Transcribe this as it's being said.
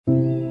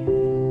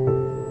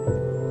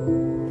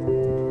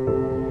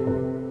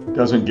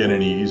Doesn't get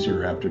any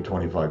easier after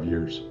 25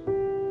 years.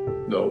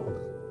 No.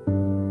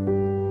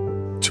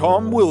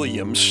 Tom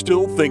Williams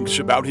still thinks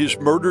about his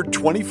murdered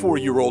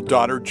 24-year-old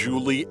daughter,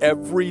 Julie,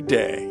 every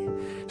day.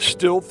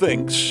 Still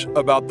thinks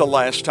about the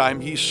last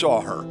time he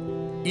saw her,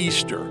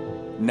 Easter,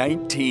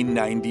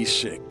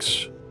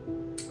 1996.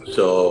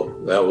 So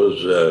that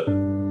was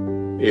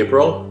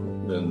April,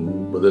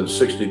 and within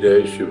 60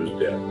 days, she was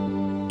dead.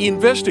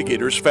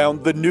 Investigators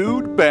found the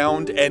nude,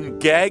 bound, and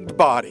gagged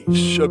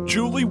bodies of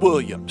Julie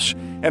Williams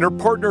and her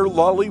partner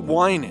Lolly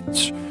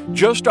Winans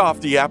just off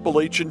the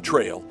Appalachian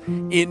Trail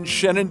in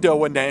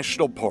Shenandoah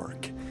National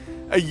Park.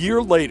 A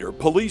year later,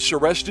 police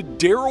arrested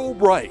Daryl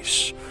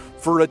Rice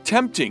for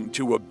attempting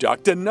to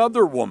abduct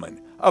another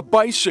woman, a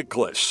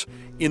bicyclist,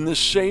 in the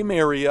same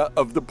area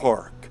of the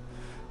park.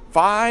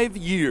 5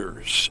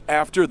 years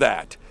after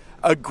that,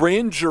 a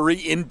grand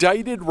jury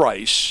indicted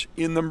Rice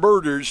in the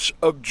murders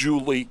of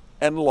Julie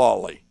and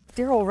Lolly.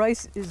 Daryl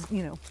Rice is,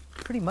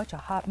 pretty much a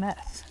hot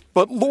mess.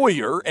 But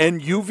lawyer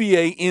and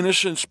UVA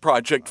Innocence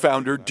Project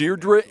founder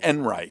Deirdre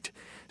Enright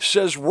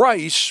says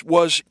Rice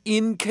was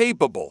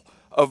incapable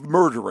of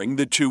murdering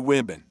the two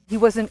women. He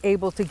wasn't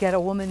able to get a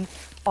woman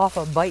off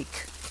a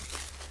bike,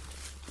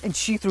 and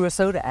she threw a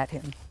soda at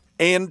him.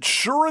 And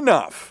sure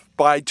enough,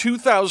 by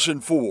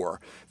 2004,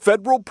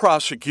 federal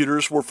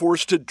prosecutors were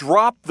forced to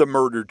drop the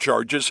murder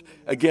charges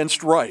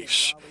against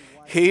Rice.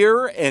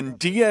 Hair and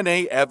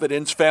DNA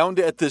evidence found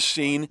at the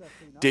scene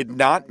did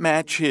not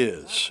match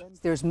his.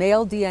 There's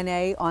male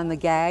DNA on the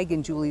gag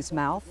in Julie's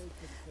mouth.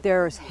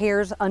 There's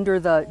hairs under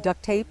the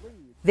duct tape.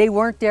 They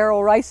weren't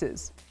Daryl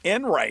Rice's.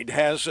 Enright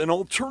has an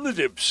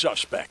alternative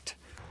suspect,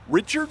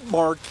 Richard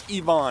Mark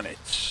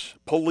Ivanitz.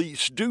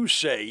 Police do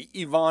say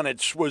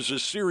Ivanitz was a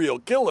serial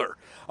killer,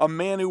 a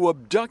man who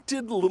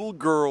abducted little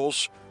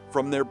girls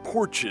from their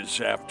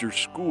porches after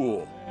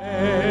school.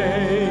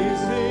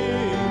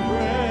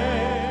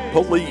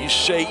 Police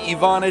say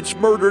Ivanitz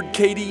murdered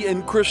Katie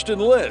and Kristen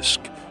Lisk,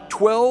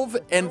 12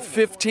 and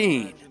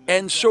 15,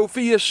 and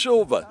Sophia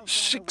Silva,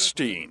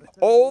 16.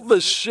 All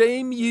the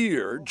same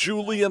year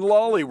Julie and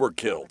Lolly were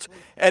killed,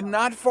 and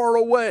not far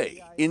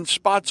away in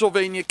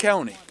Spotsylvania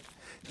County.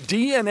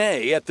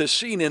 DNA at the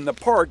scene in the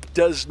park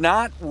does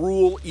not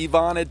rule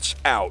Ivanitz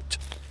out,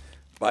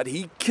 but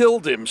he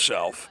killed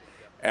himself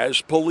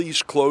as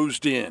police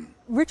closed in.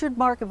 Richard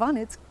Mark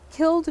Ivanitz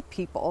killed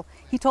people.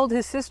 He told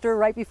his sister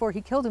right before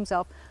he killed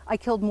himself, "I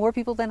killed more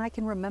people than I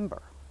can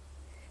remember."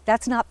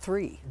 That's not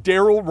 3.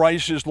 Daryl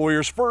Rice's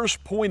lawyers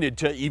first pointed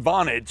to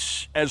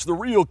Ivanitz as the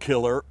real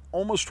killer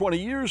almost 20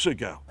 years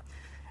ago.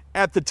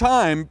 At the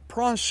time,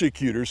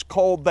 prosecutors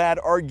called that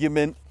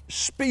argument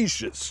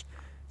specious,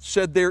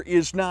 said there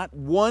is not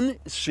one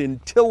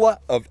scintilla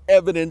of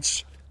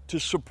evidence to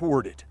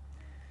support it.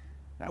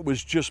 That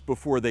was just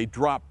before they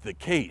dropped the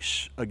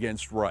case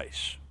against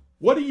Rice.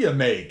 What do you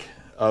make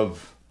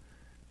of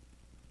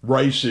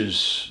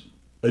Rice's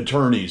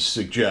attorney's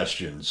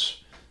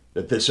suggestions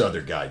that this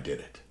other guy did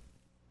it?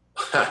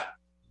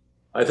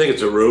 I think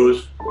it's a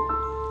ruse.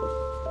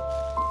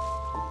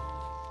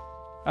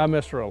 I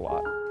miss her a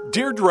lot.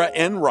 Deirdre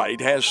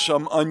Enright has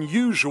some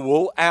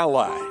unusual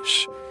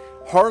allies.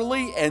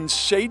 Harley and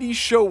Sadie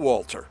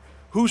Showalter,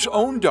 whose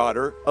own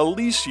daughter,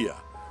 Alicia,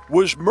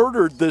 was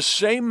murdered the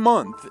same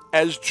month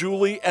as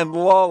Julie and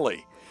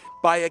Lolly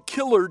by a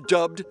killer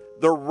dubbed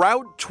the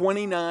Route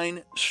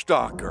 29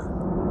 Stalker.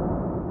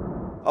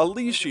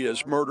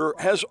 Alicia's murder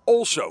has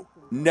also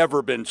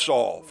never been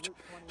solved.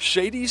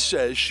 Sadie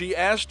says she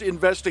asked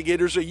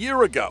investigators a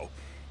year ago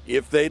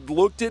if they'd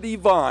looked at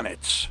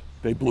Ivanitz.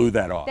 They blew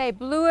that off. They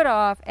blew it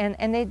off, and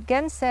they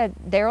again said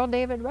Daryl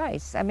David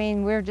Rice. I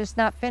mean, we're just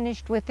not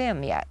finished with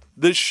him yet.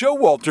 The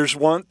Showalters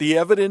want the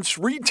evidence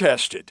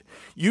retested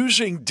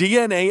using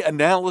DNA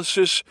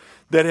analysis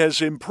that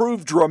has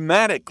improved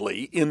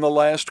dramatically in the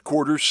last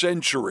quarter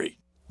century.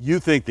 You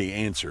think the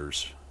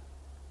answers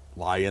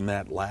lie in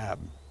that lab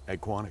at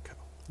Quantico?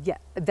 Yeah,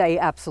 they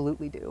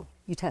absolutely do.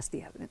 You test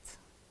the evidence.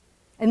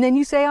 And then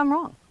you say I'm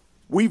wrong.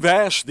 We've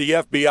asked the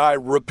FBI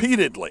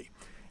repeatedly,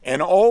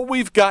 and all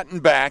we've gotten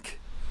back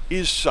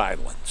is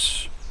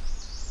silence.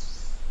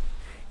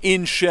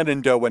 In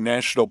Shenandoah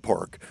National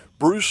Park,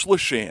 Bruce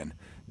Leshan,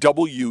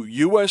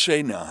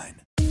 WUSA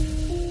 9.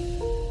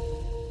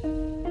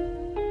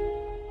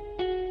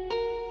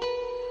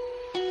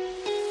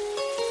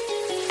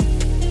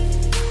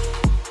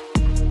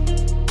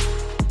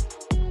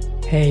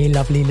 Hey,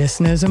 lovely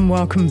listeners, and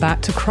welcome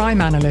back to Crime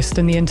Analyst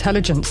in the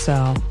Intelligence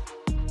Cell.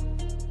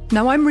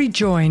 Now, I'm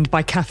rejoined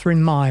by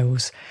Catherine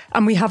Miles,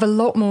 and we have a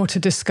lot more to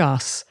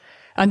discuss.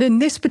 And in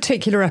this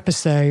particular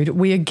episode,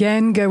 we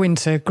again go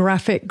into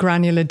graphic,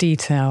 granular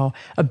detail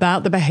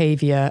about the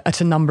behaviour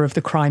at a number of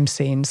the crime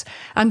scenes,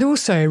 and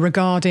also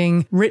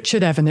regarding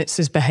Richard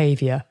Evanitz's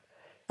behaviour.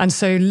 And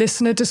so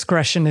listener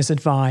discretion is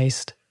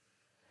advised.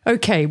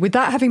 Okay, with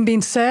that having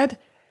been said,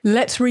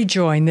 let's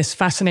rejoin this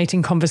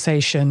fascinating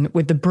conversation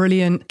with the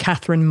brilliant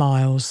Catherine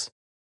Miles.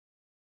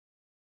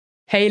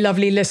 Hey,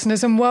 lovely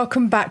listeners, and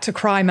welcome back to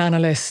Crime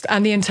Analyst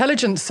and the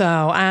Intelligence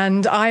Cell.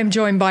 And I am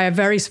joined by a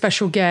very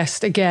special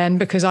guest again,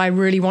 because I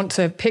really want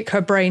to pick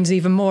her brains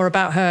even more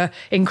about her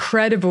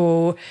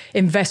incredible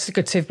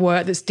investigative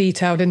work that's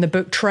detailed in the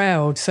book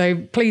Trailed. So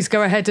please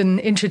go ahead and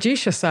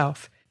introduce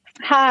yourself.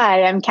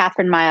 Hi, I'm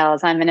Catherine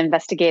Miles. I'm an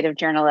investigative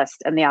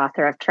journalist and the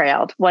author of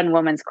Trailed, One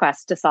Woman's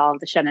Quest to Solve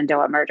the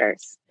Shenandoah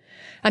Murders.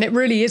 And it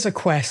really is a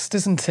quest,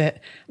 isn't it?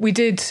 We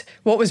did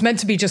what was meant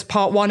to be just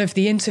part one of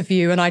the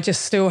interview, and I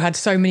just still had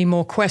so many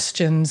more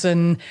questions.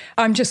 And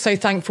I'm just so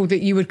thankful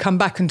that you would come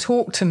back and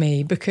talk to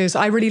me, because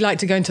I really like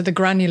to go into the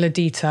granular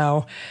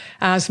detail,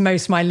 as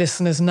most of my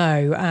listeners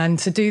know. And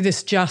to do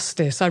this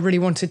justice, I really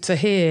wanted to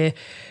hear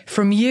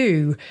from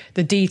you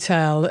the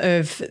detail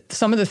of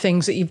some of the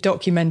things that you've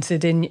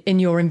documented in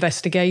your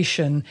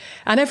investigation.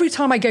 And every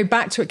time I go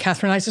back to it,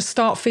 Catherine, I just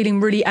start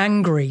feeling really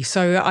angry.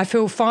 So I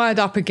feel fired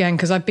up again,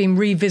 because I've been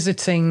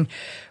revisiting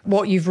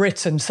what you've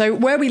written. So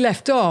where we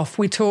left off,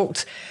 we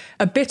talked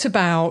a bit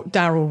about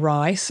Darrell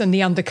Rice and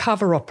the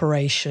undercover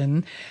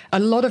operation. A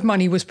lot of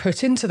money was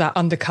put into that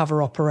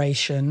undercover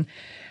operation.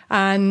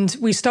 And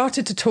we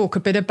started to talk a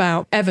bit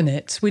about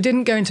Evonitz. We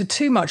didn't go into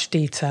too much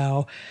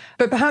detail,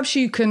 but perhaps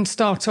you can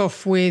start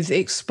off with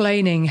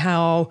explaining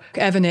how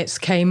Evonitz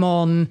came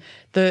on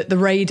the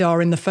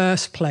radar in the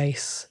first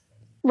place.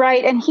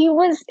 Right. And he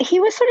was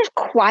sort of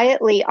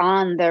quietly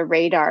on the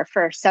radar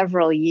for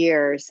several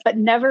years, but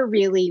never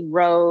really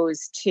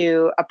rose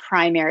to a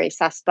primary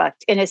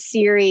suspect in a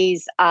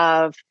series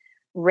of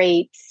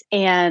rapes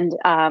and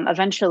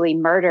eventually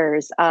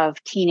murders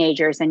of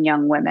teenagers and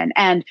young women.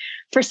 And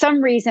for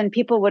some reason,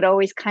 people would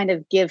always kind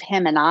of give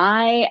him an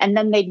eye, and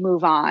then they'd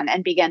move on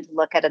and begin to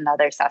look at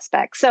another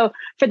suspect. So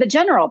for the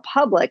general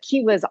public,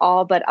 he was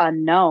all but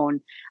unknown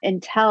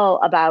until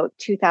about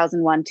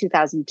 2001,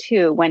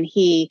 2002, when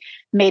he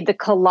made the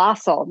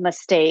colossal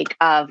mistake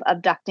of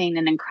abducting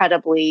an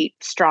incredibly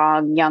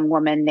strong young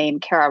woman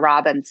named Kara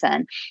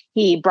Robinson.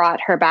 He brought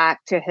her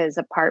back to his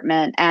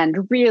apartment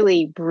and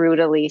really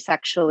brutally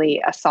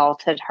sexually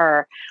assaulted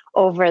her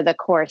over the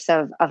course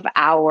of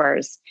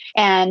hours.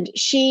 And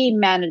she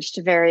managed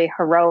to very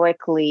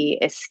heroically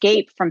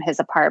escape from his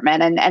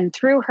apartment. And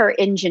through her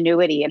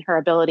ingenuity and her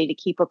ability to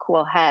keep a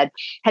cool head,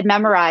 had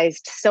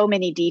memorized so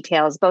many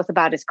details, both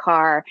about his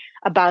car,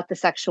 about the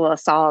sexual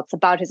assaults,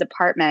 about his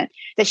apartment,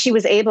 that she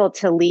was able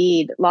to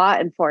lead law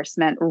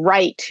enforcement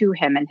right to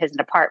him in his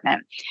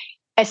apartment.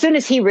 As soon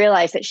as he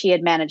realized that she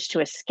had managed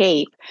to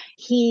escape,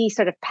 he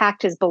sort of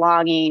packed his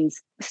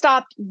belongings,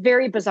 stopped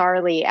very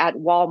bizarrely at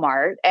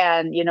Walmart,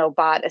 and,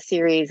 bought a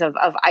series of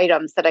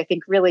items that I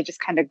think really just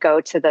kind of go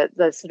to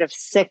the sort of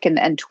sick and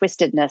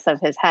twistedness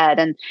of his head,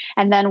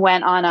 and then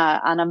went on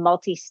a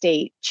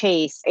multi-state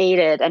chase,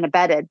 aided and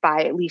abetted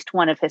by at least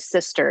one of his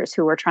sisters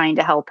who were trying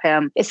to help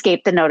him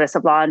escape the notice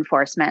of law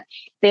enforcement.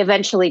 They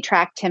eventually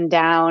tracked him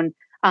down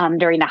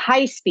during a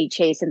high-speed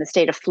chase in the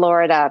state of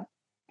Florida,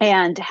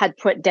 and had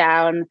put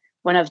down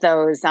one of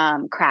those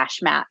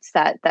crash mats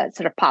that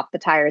sort of pop the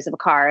tires of a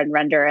car and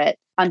render it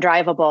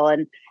undrivable.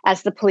 And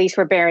as the police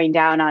were bearing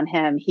down on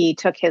him, he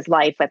took his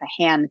life with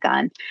a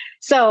handgun.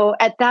 So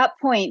at that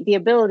point, the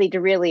ability to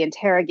really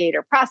interrogate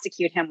or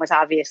prosecute him was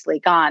obviously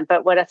gone.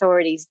 But what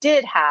authorities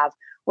did have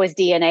was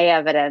DNA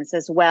evidence,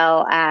 as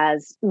well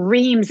as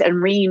reams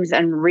and reams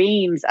and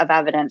reams of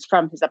evidence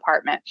from his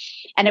apartment.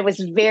 And it was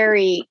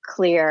very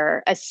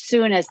clear as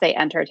soon as they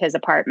entered his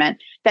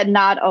apartment that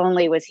not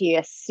only was he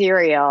a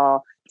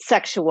serial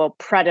sexual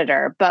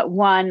predator, but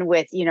one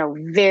with,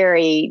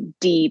 very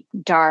deep,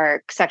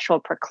 dark sexual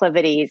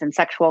proclivities and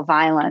sexual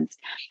violence.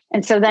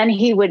 And so then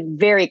he would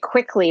very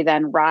quickly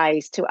then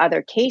rise to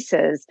other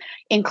cases,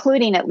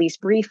 including at least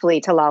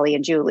briefly to Lolly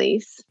and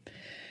Julie's.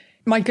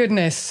 My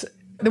goodness.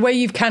 The way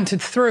you've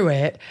cantered through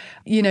it,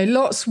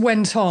 lots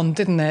went on,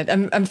 didn't it?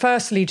 And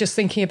firstly, just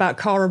thinking about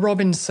Kara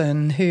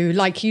Robinson, who,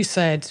 like you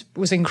said,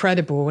 was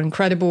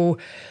incredible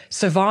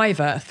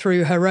survivor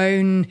through her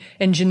own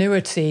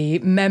ingenuity,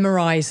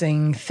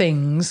 memorizing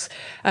things.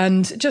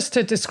 And just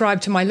to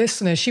describe to my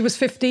listeners, she was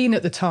 15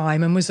 at the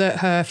time and was at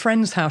her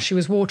friend's house. She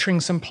was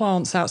watering some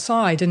plants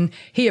outside, and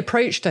he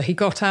approached her. He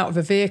got out of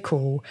a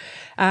vehicle,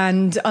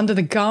 and under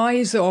the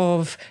guise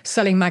of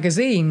selling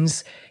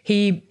magazines,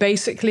 he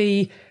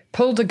basically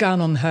pulled a gun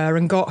on her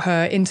and got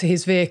her into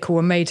his vehicle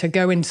and made her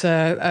go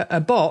into a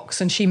box,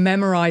 and she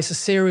memorized a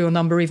serial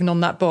number even on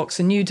that box.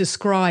 And you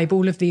describe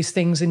all of these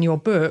things in your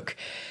book.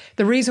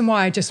 The reason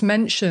why I just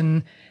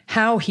mention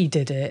how he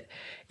did it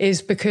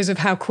is because of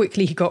how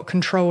quickly he got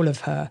control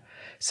of her.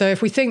 So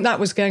if we think that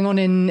was going on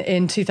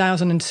in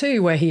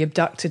 2002, where he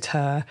abducted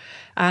her,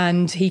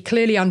 and he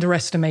clearly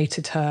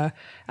underestimated her,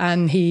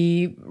 and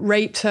he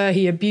raped her,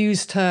 he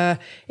abused her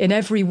in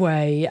every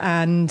way,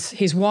 and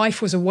his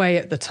wife was away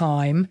at the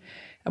time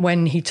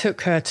when he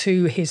took her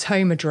to his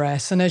home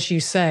address. And as you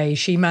say,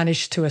 she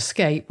managed to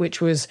escape,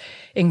 which was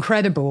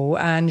incredible,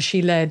 and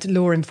she led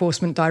law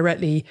enforcement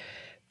directly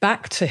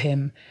back to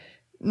him.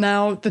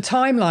 Now, the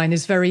timeline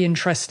is very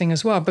interesting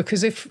as well,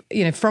 because if,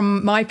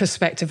 from my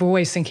perspective,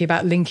 always thinking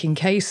about linking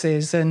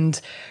cases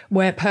and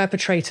where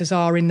perpetrators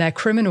are in their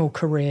criminal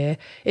career,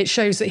 it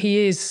shows that he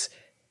is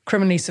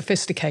criminally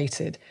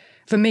sophisticated.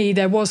 For me,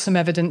 there was some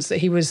evidence that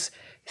he was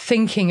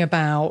thinking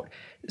about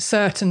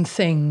certain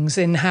things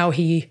in how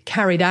he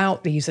carried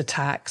out these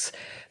attacks.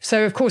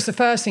 So, of course, the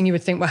first thing you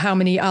would think, well, how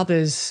many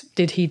others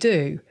did he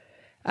do?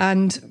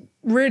 And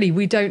really,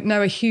 we don't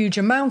know a huge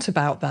amount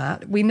about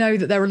that. We know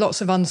that there are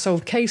lots of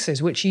unsolved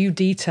cases, which you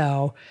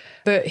detail,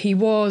 but he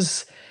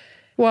was,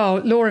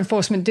 law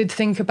enforcement did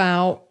think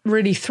about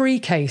really 3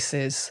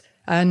 cases,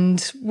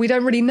 and we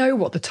don't really know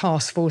what the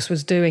task force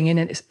was doing in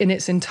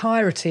its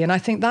entirety. And I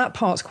think that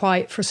part's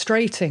quite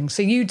frustrating.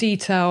 So you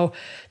detail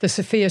the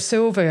Sophia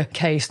Silva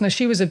case. Now,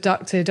 she was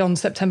abducted on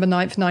September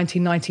 9th,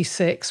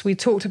 1996. We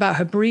talked about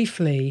her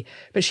briefly,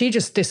 but she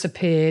just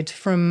disappeared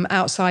from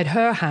outside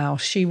her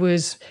house. She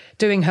was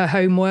doing her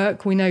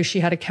homework. We know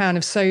she had a can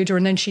of soda,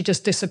 and then she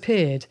just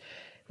disappeared,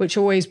 which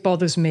always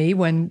bothers me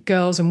when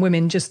girls and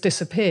women just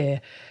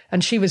disappear.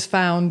 And she was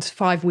found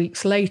 5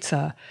 weeks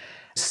later.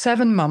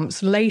 7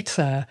 months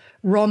later,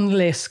 Ron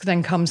Lisk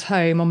then comes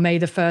home on May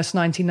the 1st,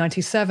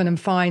 1997, and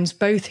finds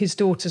both his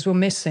daughters were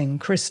missing,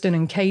 Kristen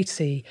and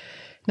Katie.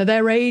 Now,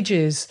 their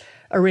ages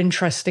are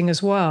interesting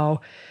as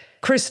well.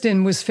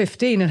 Kristen was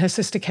 15 and her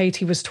sister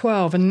Katie was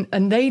 12,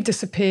 and they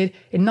disappeared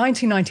in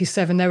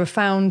 1997. They were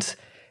found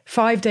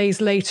 5 days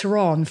later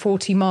on,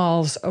 40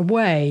 miles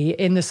away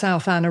in the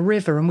South Anna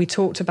River, and we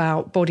talked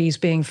about bodies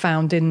being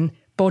found in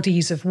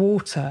bodies of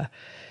water.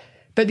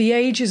 But the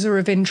ages are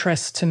of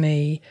interest to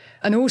me,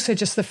 and also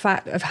just the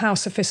fact of how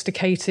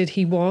sophisticated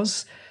he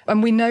was.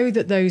 And we know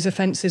that those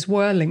offences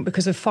were linked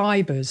because of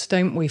fibres,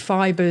 don't we?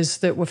 Fibres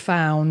that were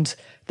found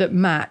that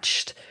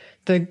matched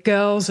the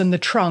girls and the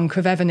trunk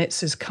of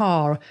Evanitz's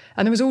car.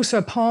 And there was also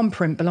a palm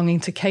print belonging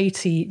to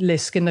Katie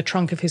Lisk in the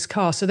trunk of his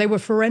car. So they were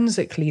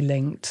forensically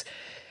linked.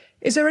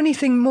 Is there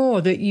anything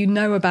more that you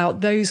know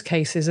about those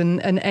cases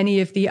and any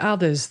of the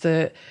others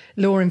that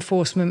law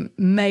enforcement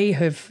may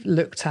have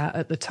looked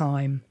at the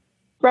time?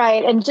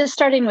 Right. And just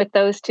starting with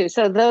those 2.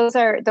 So those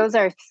are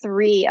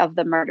 3 of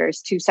the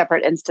murders, 2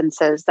 separate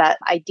instances that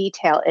I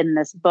detail in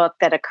this book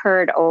that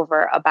occurred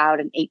over about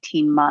an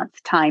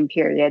 18-month time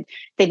period.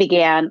 They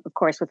began, of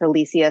course, with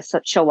Alicia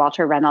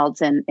Showalter Reynolds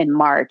in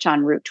March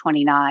on Route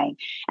 29.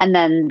 And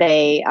then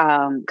they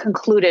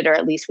concluded, or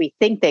at least we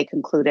think they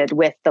concluded,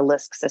 with the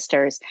Lisk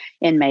sisters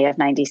in May of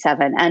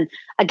 97. And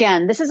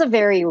again, this is a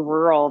very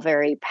rural,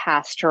 very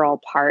pastoral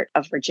part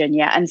of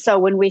Virginia. And so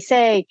when we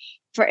say,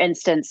 for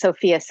instance,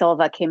 Sophia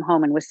Silva came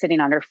home and was sitting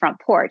on her front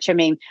porch. I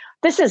mean,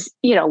 this is,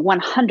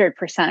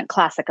 100%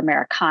 classic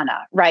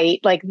Americana, right?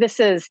 Like, this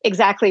is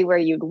exactly where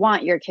you'd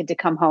want your kid to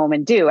come home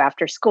and do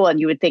after school. And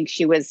you would think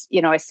she was,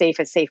 as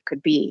safe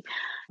could be.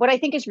 What I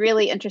think is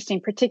really interesting,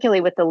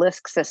 particularly with the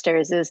Lisk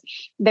sisters, is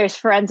there's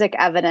forensic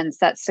evidence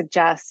that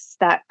suggests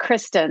that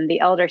Kristen, the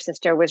elder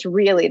sister, was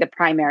really the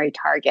primary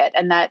target,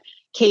 and that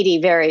Katie,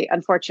 very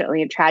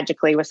unfortunately and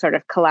tragically, was sort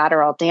of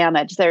collateral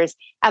damage. There's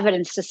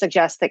evidence to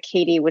suggest that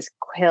Katie was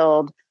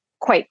killed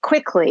quite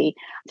quickly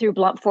through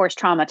blunt force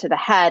trauma to the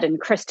head,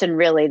 and Kristen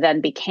really then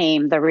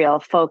became the real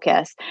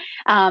focus.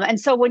 And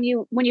so when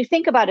you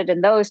think about it in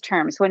those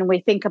terms, when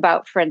we think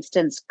about, for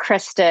instance,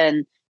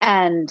 Kristen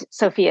and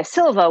Sophia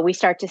Silva, we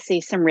start to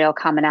see some real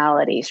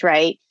commonalities,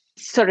 right?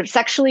 Sort of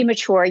sexually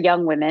mature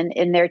young women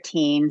in their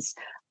teens,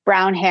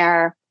 brown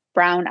hair,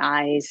 brown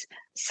eyes,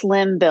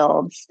 slim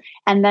builds.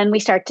 And then we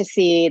start to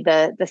see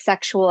the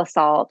sexual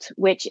assault,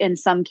 which in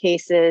some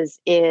cases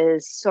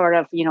is sort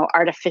of,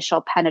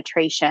 artificial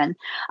penetration.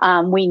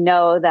 We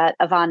know that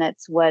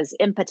Evanitz was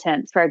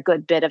impotent for a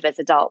good bit of his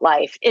adult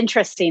life.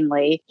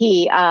 Interestingly,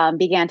 he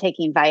began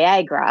taking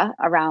Viagra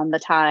around the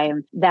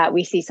time that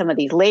we see some of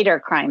these later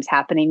crimes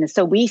happening. And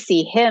so we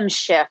see him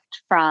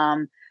shift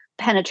from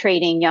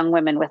penetrating young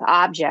women with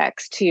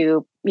objects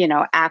to,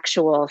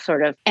 actual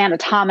sort of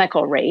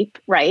anatomical rape,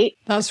 right?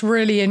 That's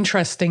really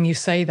interesting you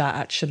say that,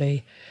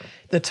 actually.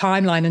 The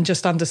timeline and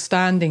just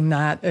understanding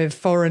that of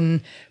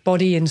foreign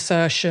body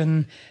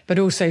insertion, but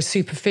also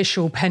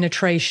superficial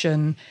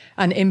penetration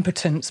and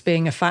impotence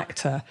being a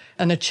factor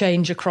and a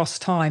change across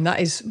time. That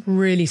is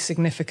really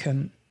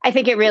significant. I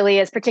think it really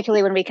is,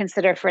 particularly when we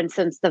consider, for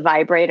instance, the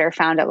vibrator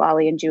found at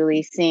Lolly and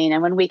Julie's scene.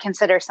 And when we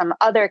consider some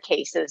other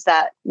cases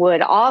that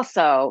would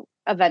also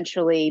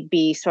eventually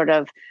be sort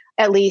of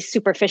at least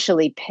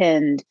superficially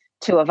pinned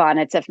to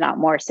Evanitz, if not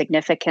more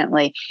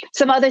significantly.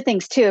 Some other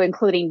things too,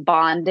 including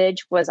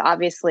bondage, was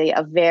obviously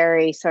a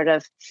very sort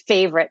of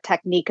favorite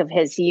technique of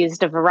his. He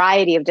used a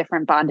variety of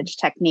different bondage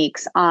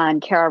techniques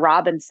on Kara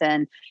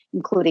Robinson,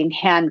 including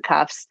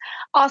handcuffs.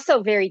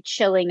 Also very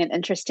chilling and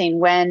interesting,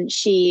 when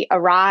she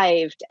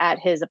arrived at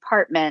his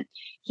apartment,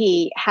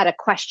 he had a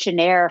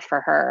questionnaire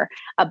for her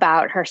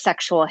about her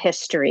sexual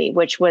history,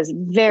 which was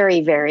very,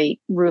 very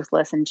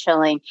ruthless and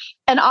chilling.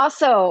 And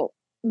also,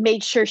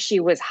 made sure she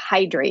was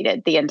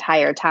hydrated the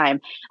entire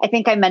time. I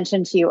think I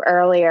mentioned to you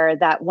earlier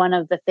that one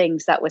of the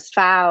things that was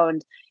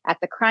found at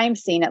the crime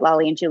scene, at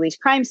Lolly and Julie's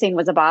crime scene,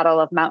 was a bottle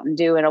of Mountain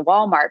Dew in a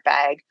Walmart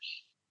bag.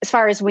 As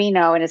far as we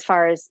know, and as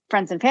far as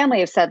friends and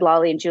family have said,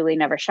 Lolly and Julie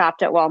never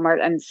shopped at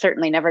Walmart and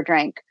certainly never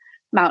drank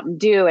Mountain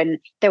Dew. And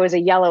there was a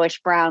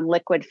yellowish brown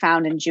liquid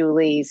found in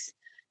Julie's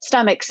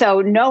stomach.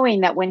 So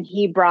knowing that when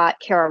he brought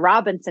Kara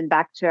Robinson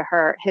back to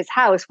his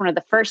house, one of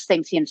the first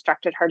things he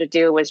instructed her to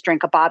do was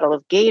drink a bottle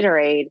of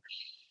Gatorade,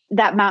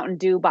 that Mountain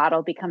Dew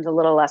bottle becomes a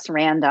little less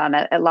random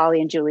at Lolly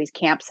and Julie's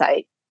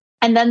campsite.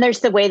 And then there's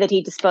the way that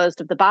he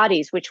disposed of the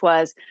bodies, which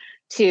was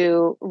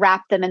to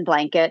wrap them in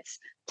blankets,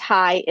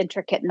 tie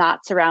intricate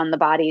knots around the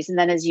bodies, and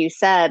then, as you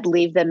said,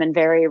 leave them in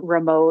very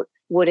remote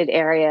wooded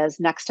areas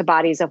next to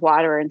bodies of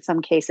water, in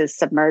some cases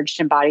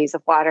submerged in bodies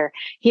of water.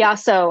 He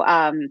also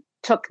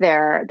took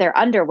their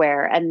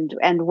underwear, and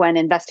when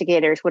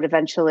investigators would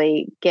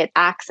eventually get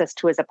access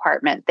to his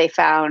apartment, they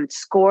found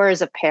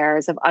scores of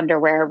pairs of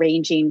underwear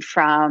ranging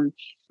from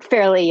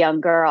fairly young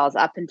girls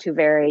up into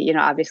very,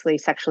 obviously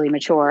sexually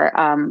mature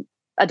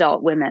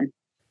adult women.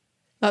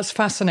 That's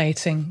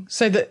fascinating.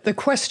 So the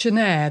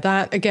questionnaire,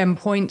 that again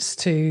points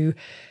to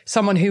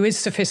someone who is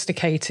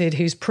sophisticated,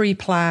 who's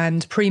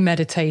pre-planned,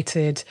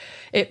 premeditated.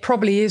 It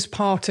probably is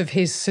part of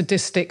his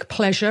sadistic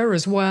pleasure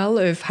as well,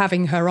 of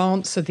having her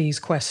answer these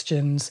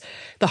questions.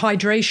 The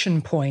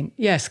hydration point,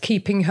 yes,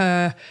 keeping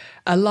her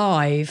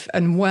alive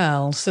and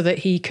well so that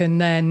he can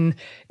then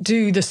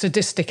do the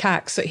sadistic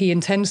acts that he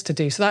intends to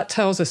do. So that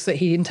tells us that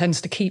he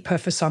intends to keep her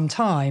for some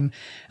time.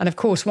 And of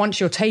course, once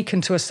you're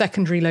taken to a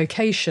secondary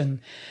location,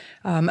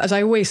 as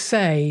I always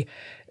say,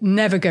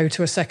 never go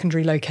to a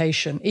secondary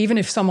location. Even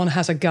if someone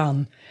has a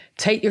gun,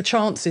 take your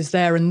chances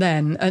there and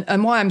then.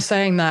 And why I'm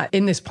saying that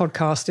in this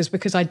podcast is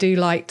because I do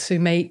like to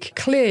make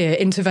clear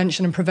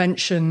intervention and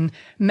prevention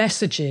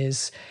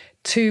messages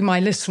to my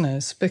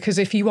listeners, because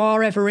if you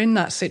are ever in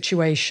that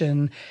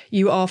situation,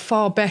 you are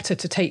far better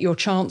to take your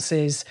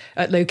chances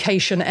at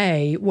location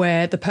A,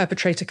 where the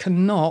perpetrator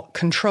cannot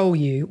control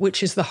you,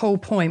 which is the whole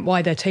point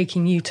why they're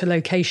taking you to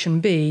location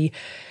B.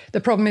 The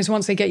problem is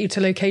once they get you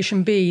to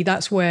location B,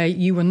 that's where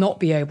you will not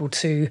be able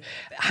to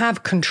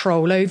have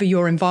control over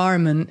your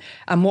environment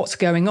and what's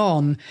going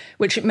on,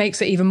 which it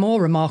makes it even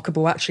more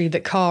remarkable, actually,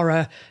 that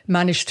Kara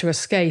managed to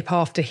escape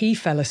after he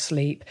fell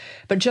asleep.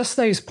 But just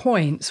those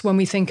points, when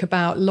we think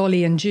about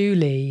Lolly and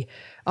Julie,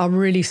 are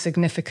really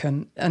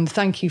significant. And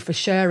thank you for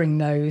sharing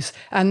those.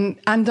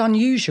 And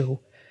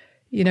unusual.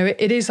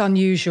 It is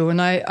unusual.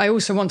 And I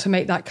also want to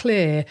make that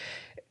clear.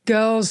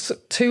 Girls,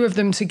 2 of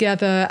them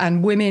together,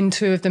 and women,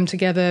 2 of them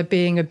together,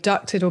 being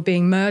abducted or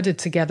being murdered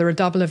together, a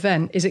double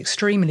event, is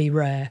extremely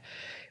rare,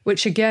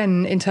 which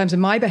again, in terms of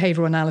my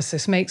behavioural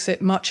analysis, makes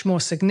it much more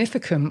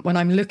significant when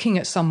I'm looking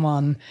at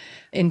someone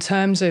in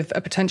terms of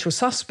a potential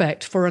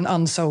suspect for an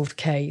unsolved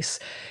case.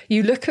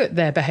 You look at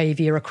their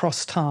behaviour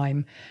across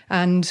time,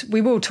 and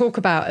we will talk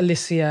about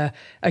Alicia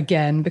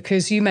again,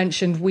 because you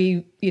mentioned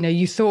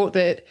you thought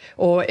that,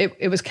 or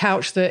it was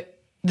couched that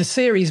the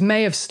series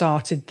may have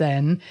started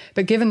then,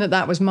 but given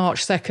that was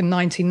March 2nd,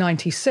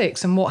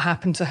 1996, and what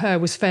happened to her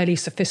was fairly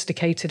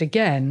sophisticated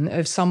again,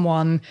 of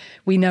someone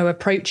we know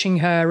approaching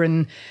her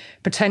and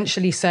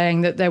potentially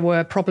saying that there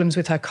were problems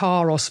with her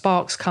car or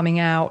sparks coming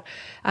out,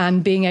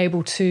 and being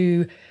able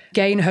to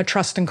gain her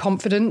trust and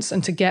confidence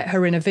and to get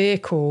her in a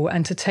vehicle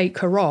and to take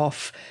her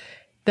off,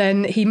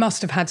 then he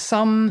must have had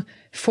some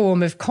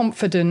form of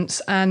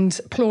confidence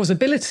and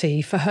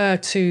plausibility for her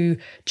to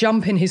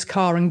jump in his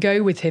car and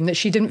go with him, that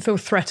she didn't feel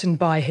threatened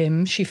by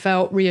him. She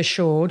felt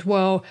reassured.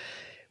 Well,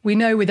 we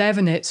know with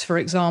Evans, for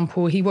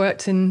example, he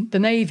worked in the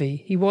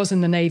Navy. He was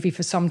in the Navy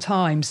for some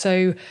time.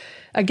 So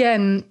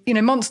again,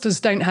 monsters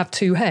don't have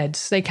 2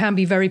 heads. They can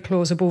be very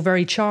plausible,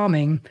 very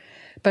charming,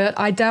 but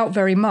I doubt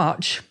very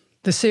much.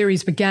 The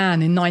series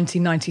began in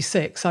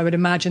 1996. I would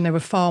imagine there were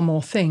far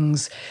more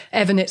things,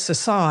 Evans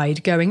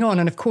aside, going on.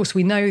 And of course,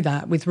 we know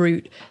that with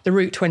the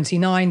Route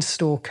 29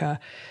 stalker.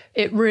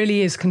 It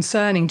really is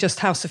concerning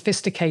just how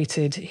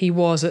sophisticated he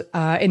was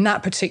in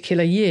that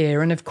particular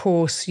year. And of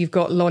course, you've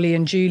got Lolly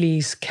and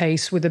Julie's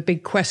case with a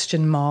big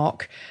question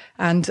mark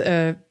and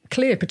a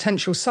clear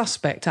potential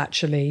suspect,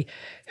 actually,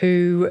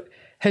 who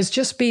has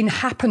just been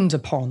happened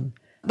upon.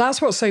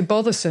 That's what's so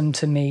bothersome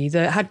to me,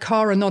 that had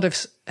Kara not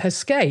have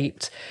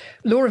escaped,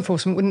 law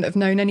enforcement wouldn't have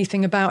known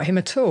anything about him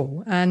at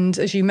all. And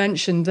as you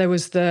mentioned, there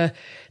was the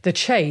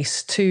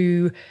chase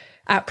to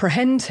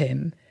apprehend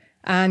him.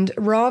 And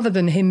rather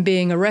than him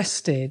being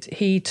arrested,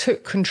 he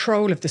took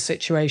control of the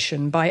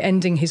situation by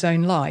ending his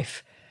own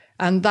life.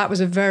 And that was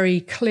a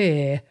very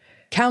clear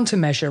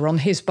countermeasure on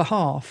his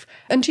behalf.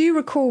 And do you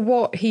recall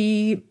what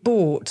he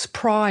bought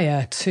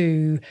prior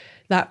to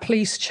that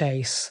police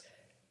chase?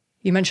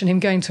 You mentioned him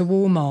going to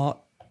Walmart.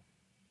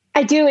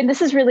 I do, and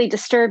this is really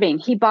disturbing.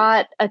 He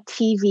bought a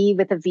TV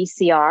with a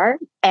VCR,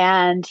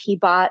 and he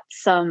bought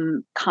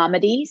some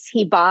comedies.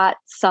 He bought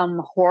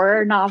some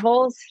horror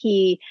novels.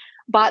 He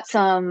bought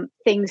some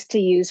things to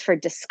use for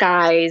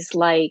disguise,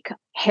 like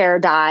hair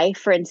dye,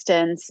 for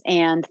instance,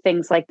 and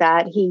things like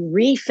that. He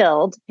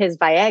refilled his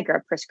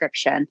Viagra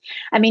prescription.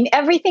 I mean,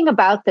 everything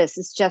about this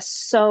is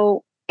just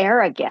so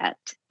arrogant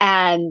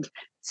and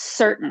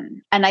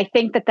certain. And I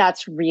think that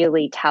that's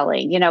really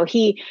telling.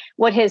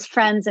 What his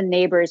friends and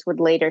neighbors would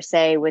later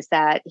say was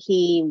that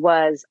he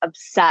was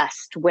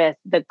obsessed with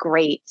the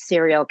great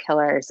serial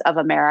killers of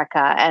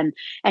America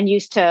and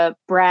used to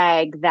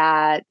brag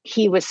that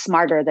he was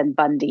smarter than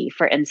Bundy,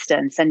 for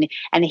instance, and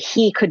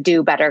he could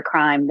do better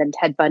crime than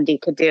Ted Bundy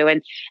could do.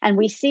 And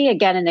we see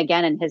again and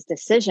again in his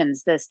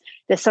decisions this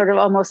sort of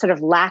almost sort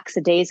of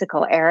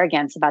lackadaisical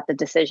arrogance about the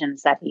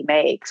decisions that he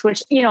makes,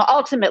 which,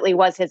 ultimately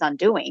was his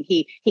undoing.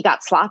 He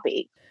got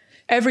sloppy.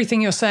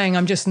 Everything you're saying,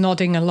 I'm just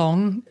nodding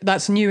along.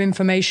 That's new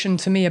information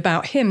to me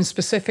about him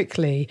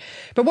specifically.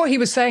 But what he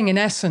was saying in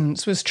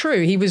essence was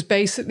true. He was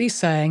basically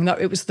saying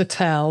that it was the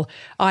tell,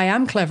 I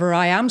am clever,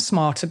 I am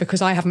smarter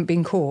because I haven't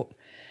been caught.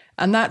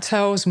 And that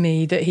tells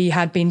me that he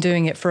had been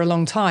doing it for a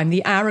long time.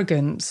 The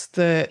arrogance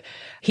that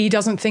he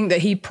doesn't think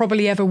that he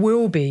probably ever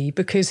will be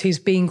because he's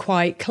been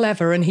quite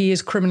clever and he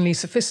is criminally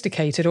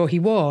sophisticated, or he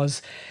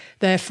was.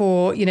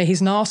 Therefore, his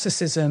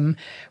narcissism,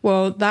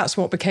 well, that's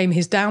what became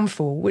his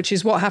downfall, which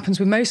is what happens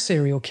with most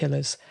serial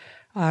killers.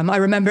 I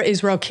remember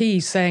Israel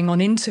Keyes saying on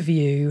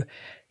interview,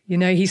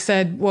 he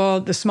said,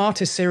 well, the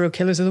smartest serial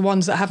killers are the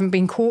ones that haven't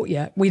been caught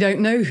yet. We don't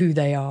know who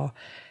they are.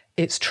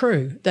 It's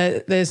true.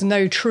 There's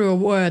no truer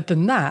word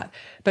than that.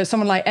 But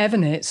someone like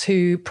Evans,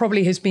 who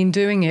probably has been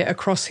doing it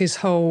across his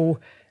whole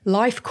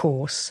life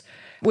course,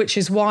 which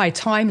is why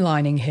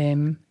timelining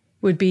him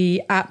would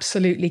be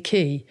absolutely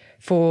key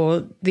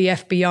for the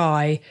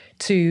FBI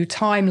to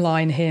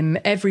timeline him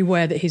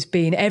everywhere that he's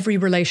been, every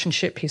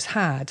relationship he's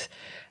had.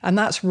 And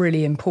that's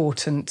really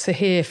important to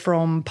hear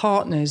from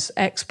partners,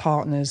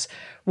 ex-partners,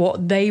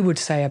 what they would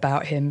say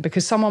about him,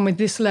 because someone with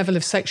this level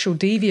of sexual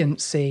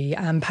deviancy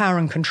and power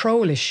and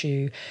control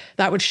issue,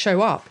 that would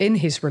show up in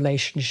his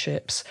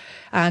relationships.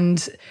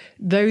 And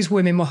those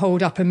women will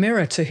hold up a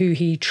mirror to who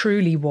he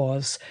truly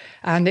was.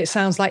 And it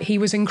sounds like he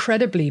was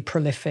incredibly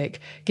prolific,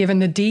 given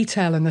the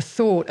detail and the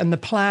thought and the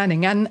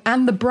planning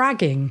and the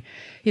bragging,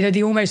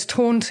 the almost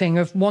taunting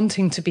of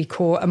wanting to be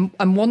caught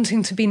and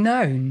wanting to be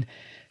known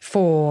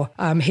for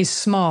his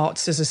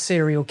smarts as a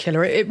serial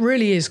killer. It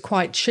really is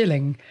quite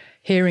chilling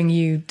hearing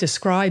you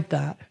describe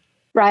that.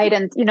 Right.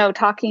 And,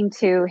 talking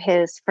to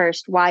his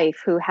first wife,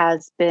 who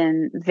has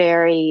been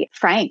very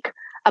frank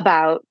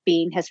about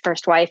being his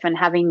first wife and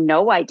having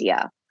no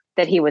idea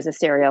that he was a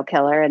serial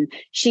killer. And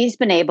she's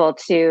been able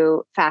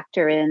to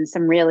factor in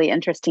some really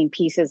interesting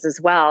pieces as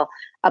well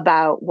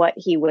about what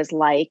he was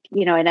like,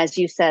 and as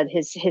you said,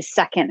 his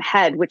second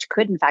head, which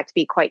could in fact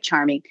be quite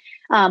charming.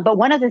 But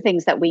one of the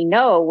things that we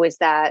know was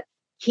that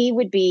he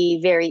would be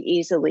very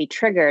easily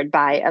triggered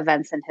by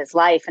events in his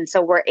life. And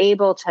so we're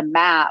able to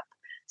map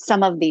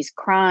some of these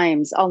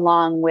crimes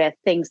along with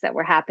things that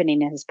were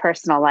happening in his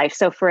personal life.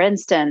 So for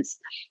instance,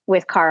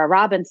 with Cara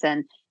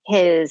Robinson,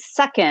 his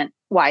second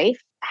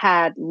wife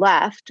had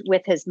left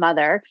with his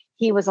mother.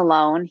 He was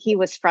alone. He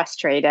was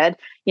frustrated.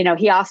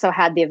 He also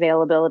had the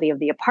availability of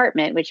the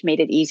apartment, which made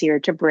it easier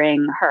to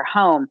bring her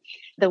home.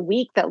 The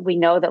week that we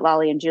know that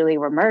Lolly and Julie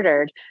were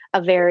murdered,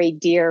 a very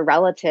dear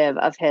relative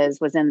of his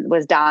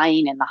was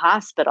dying in the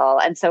hospital.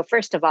 And so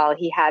first of all,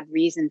 he had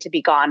reason to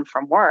be gone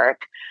from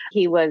work.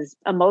 He was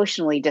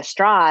emotionally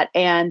distraught.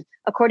 And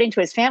according to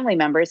his family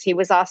members, he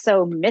was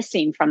also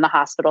missing from the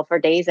hospital for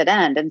days at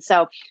end. And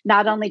so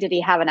not only did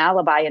he have an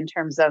alibi in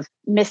terms of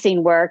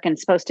missing work and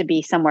supposed to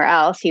be somewhere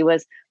else, he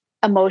was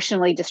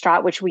emotionally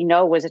distraught, which we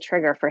know was a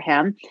trigger for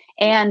him.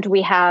 And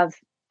we have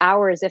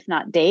hours, if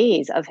not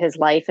days, of his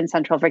life in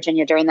Central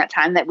Virginia during that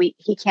time that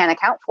he can't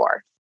account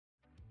for.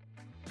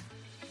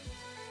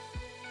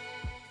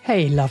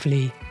 Hey,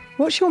 lovely.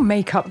 What's your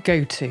makeup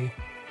go-to?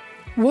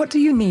 What do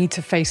you need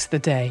to face the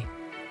day?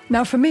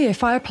 Now, for me,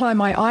 if I apply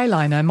my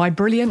eyeliner, my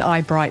brilliant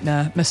eye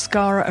brightener,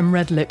 mascara and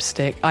red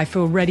lipstick, I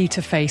feel ready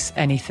to face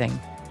anything.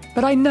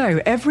 But I know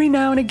every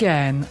now and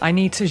again I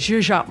need to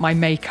zhuzh up my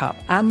makeup,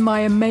 and my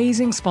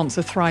amazing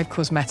sponsor Thrive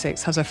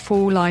Causemetics has a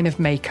full line of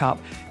makeup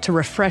to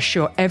refresh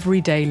your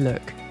everyday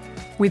look.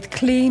 With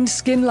clean,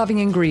 skin-loving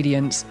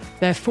ingredients,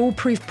 their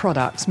foolproof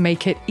products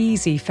make it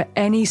easy for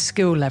any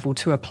skill level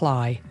to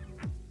apply.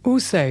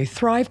 Also,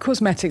 Thrive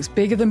Causemetics'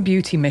 Bigger Than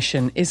Beauty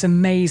mission is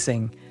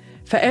amazing.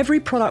 For every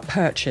product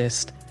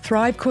purchased,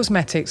 Thrive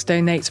Causemetics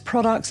donates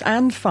products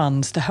and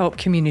funds to help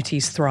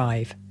communities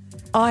thrive.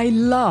 I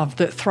love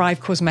that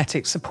Thrive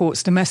Causemetics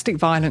supports domestic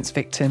violence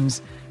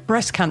victims,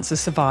 breast cancer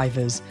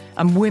survivors,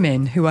 and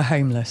women who are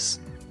homeless.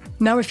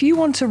 Now, if you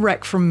want a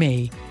rec from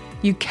me,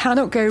 you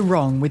cannot go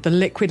wrong with the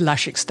Liquid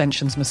Lash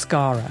Extensions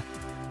Mascara.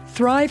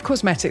 Thrive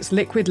Causemetics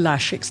Liquid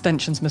Lash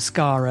Extensions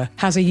Mascara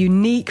has a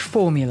unique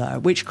formula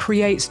which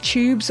creates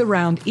tubes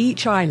around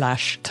each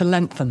eyelash to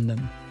lengthen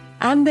them.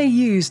 And they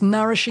use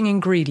nourishing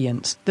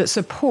ingredients that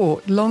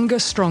support longer,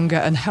 stronger,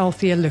 and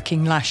healthier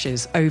looking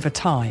lashes over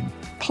time.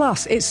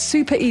 Plus, it's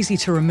super easy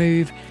to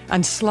remove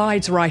and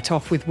slides right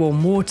off with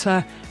warm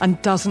water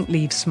and doesn't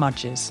leave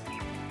smudges.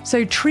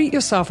 So treat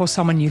yourself or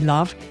someone you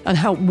love and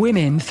help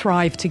women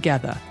thrive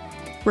together.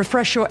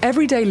 Refresh your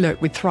everyday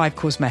look with Thrive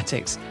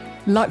Causemetics,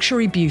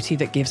 luxury beauty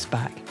that gives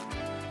back.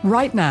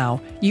 Right now,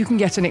 you can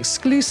get an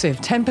exclusive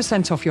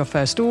 10% off your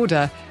first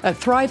order at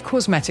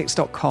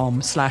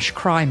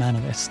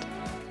thrivecosmetics.com/crimeanalyst.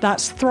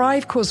 That's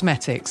Thrive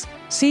Causemetics,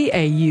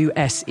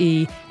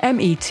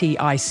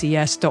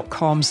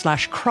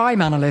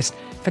 CAUSEMETICS.com/crimeanalyst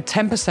for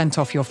 10%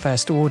 off your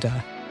first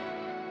order.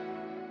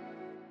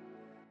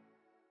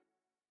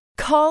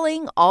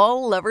 Calling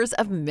all lovers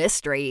of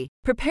mystery.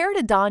 Prepare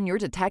to don your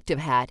detective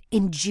hat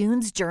in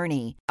June's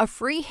Journey, a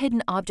free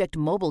hidden object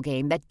mobile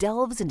game that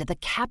delves into the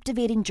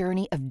captivating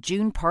journey of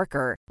June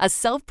Parker, a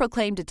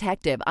self-proclaimed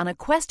detective on a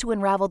quest to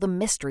unravel the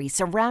mystery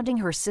surrounding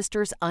her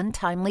sister's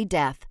untimely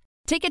death.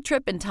 Take a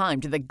trip in time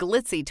to the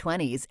glitzy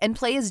 20s and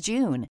play as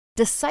June,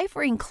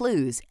 deciphering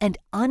clues and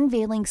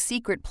unveiling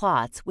secret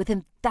plots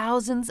within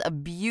thousands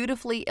of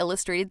beautifully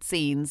illustrated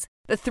scenes.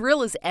 The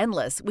thrill is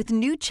endless with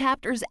new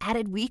chapters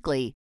added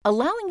weekly,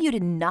 allowing you to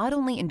not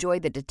only enjoy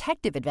the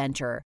detective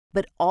adventure,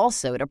 but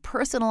also to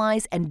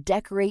personalize and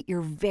decorate your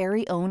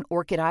very own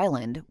Orchid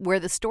Island where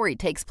the story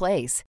takes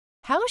place.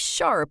 How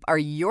sharp are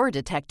your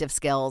detective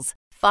skills?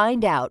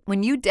 Find out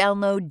when you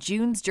download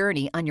June's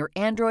Journey on your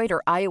Android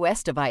or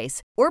iOS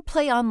device or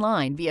play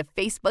online via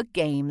Facebook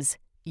Games.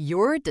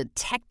 Your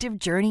detective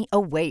journey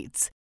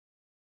awaits.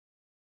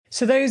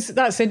 So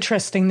that's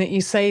interesting that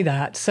you say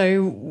that.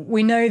 So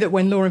we know that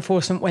when law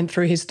enforcement went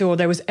through his door,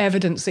 there was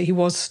evidence that he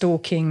was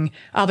stalking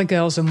other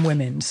girls and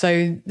women.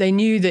 So they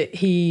knew that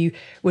he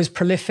was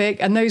prolific.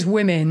 And those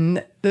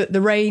women,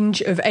 the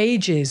range of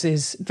ages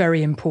is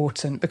very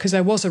important because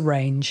there was a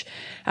range.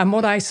 And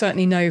what I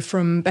certainly know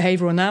from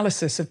behavioural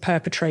analysis of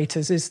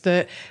perpetrators is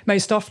that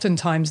most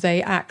oftentimes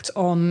they act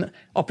on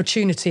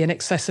opportunity and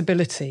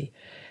accessibility.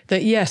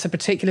 That yes, a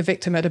particular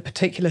victim at a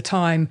particular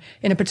time,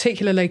 in a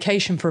particular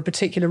location for a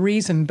particular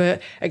reason,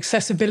 but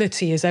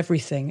accessibility is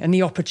everything and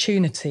the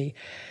opportunity,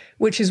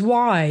 which is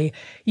why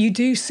you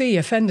do see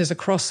offenders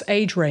across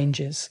age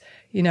ranges,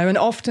 and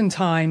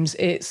oftentimes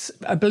it's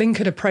a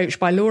blinkered approach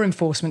by law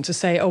enforcement to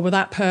say, oh, well,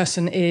 that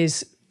person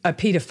is a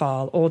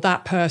paedophile or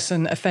that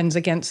person offends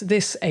against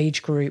this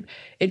age group.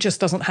 It just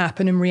doesn't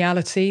happen in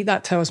reality.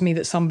 That tells me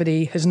that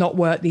somebody has not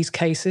worked these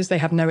cases. They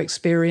have no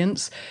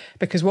experience,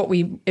 because what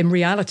we in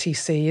reality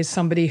see is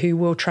somebody who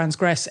will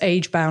transgress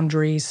age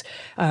boundaries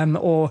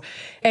or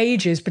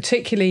ages,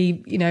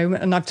 particularly,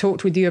 and I've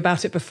talked with you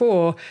about it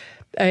before,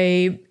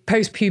 a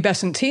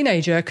post-pubescent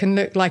teenager can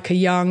look like a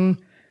young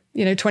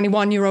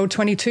 21-year-old,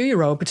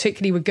 22-year-old,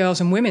 particularly with girls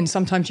and women.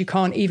 Sometimes you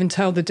can't even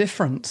tell the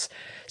difference.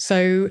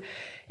 So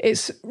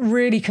it's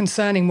really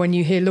concerning when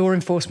you hear law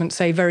enforcement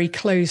say very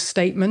closed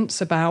statements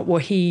about, well,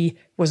 he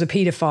was a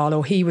paedophile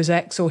or he was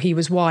X or he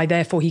was Y,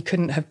 therefore he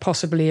couldn't have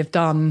possibly have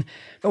done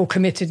or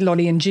committed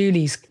Lolly and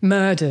Julie's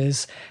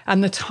murders.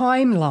 And the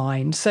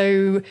timeline.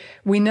 So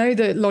we know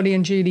that Lolly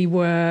and Julie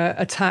were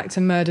attacked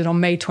and murdered on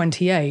May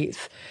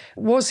 28th.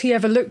 Was he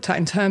ever looked at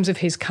in terms of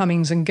his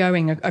comings and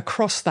going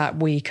across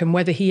that week and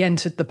whether he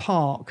entered the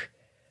park?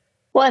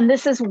 Well, and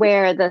this is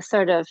where the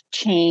sort of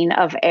chain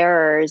of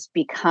errors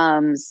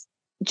becomes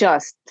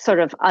just sort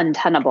of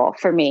untenable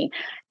for me.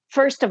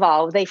 First of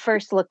all, they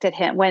first looked at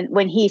him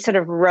when he sort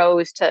of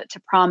rose to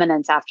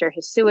prominence after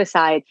his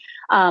suicide.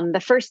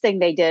 The first thing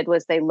they did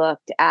was they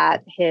looked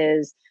at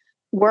his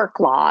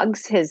work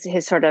logs, his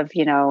sort of,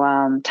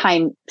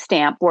 time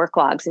stamp work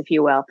logs, if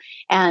you will,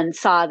 and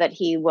saw that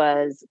he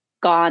was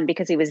gone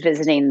because he was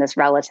visiting this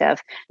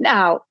relative.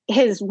 Now,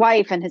 his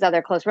wife and his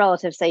other close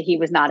relatives say he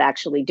was not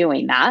actually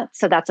doing that.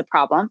 So that's a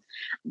problem.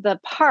 The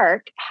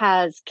park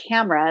has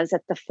cameras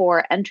at the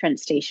 4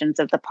 entrance stations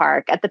of the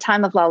park. At the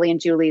time of Lolly and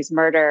Julie's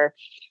murder,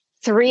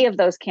 3 of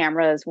those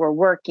cameras were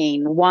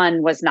working.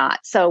 1 was not.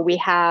 So we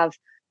have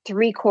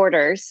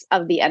 3/4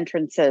 of the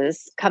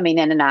entrances coming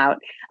in and out,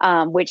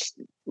 which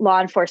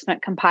law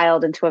enforcement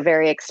compiled into a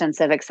very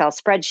extensive Excel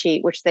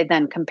spreadsheet, which they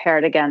then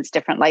compared against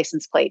different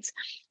license plates.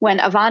 When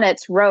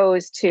Ivanitz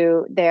rose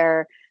to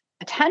their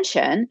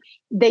attention,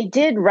 they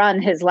did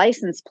run his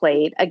license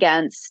plate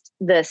against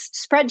this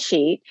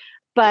spreadsheet,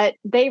 but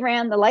they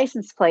ran the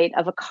license plate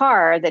of a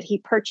car that he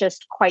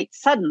purchased quite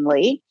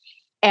suddenly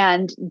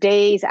and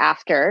days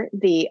after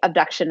the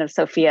abduction of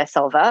Sofia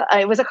Silva.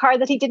 It was a car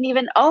that he didn't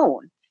even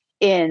own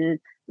in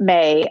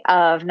May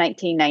of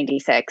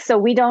 1996. So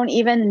we don't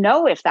even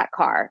know if that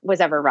car was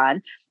ever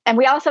run. And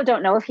we also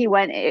don't know if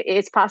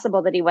it's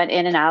possible that he went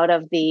in and out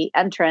of the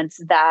entrance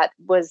that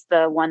was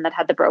the one that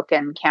had the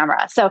broken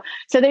camera. So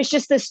there's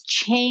just this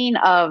chain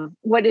of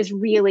what is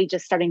really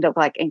just starting to look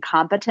like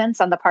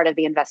incompetence on the part of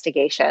the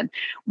investigation,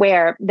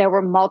 where there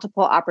were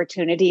multiple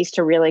opportunities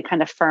to really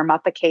kind of firm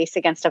up a case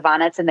against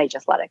Ivanitz and they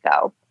just let it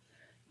go.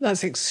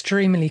 That's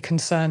extremely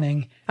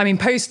concerning. I mean,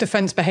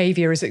 post-offence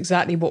behaviour is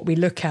exactly what we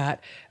look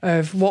at,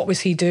 of what was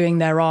he doing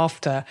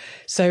thereafter.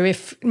 So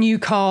if new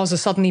cars are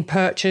suddenly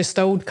purchased,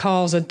 old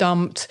cars are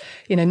dumped,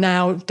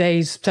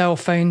 nowadays cell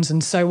phones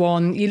and so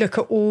on, you look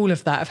at all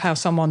of that, of how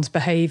someone's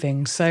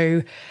behaving.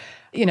 So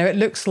it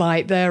looks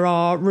like there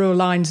are real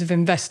lines of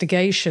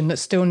investigation that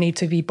still need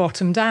to be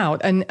bottomed out.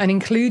 And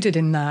included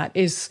in that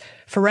is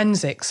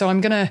forensics. So I'm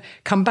going to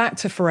come back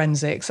to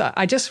forensics.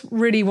 I just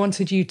really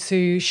wanted you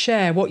to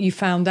share what you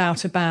found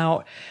out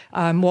about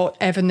what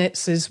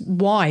Evanitz's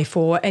wife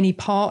or any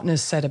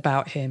partners said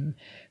about him.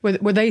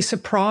 Were they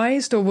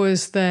surprised, or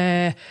was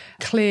there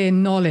clear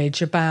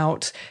knowledge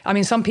about,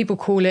 some people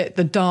call it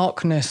the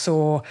darkness,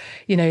 or,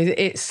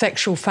 it's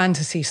sexual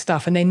fantasy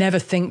stuff, and they never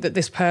think that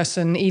this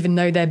person, even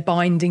though they're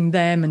binding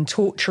them and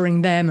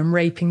torturing them and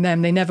raping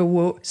them, they never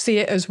will see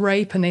it as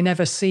rape, and they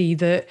never see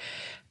that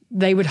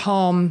they would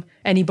harm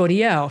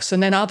anybody else.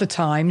 And then other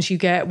times you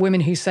get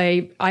women who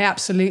say, I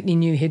absolutely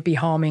knew he'd be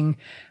harming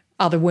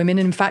other women.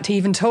 And in fact, he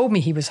even told me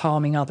he was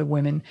harming other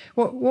women.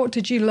 What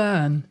did you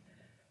learn?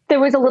 There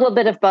was a little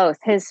bit of both.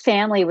 His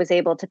family was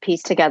able to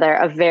piece together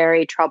a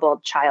very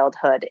troubled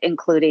childhood,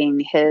 including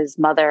his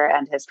mother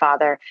and his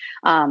father.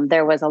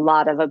 There was a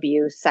lot of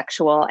abuse,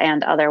 sexual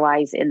and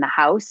otherwise, in the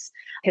house.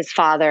 His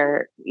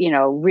father,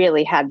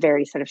 really had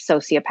very sort of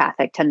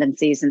sociopathic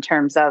tendencies in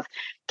terms of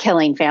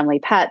killing family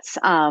pets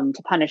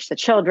to punish the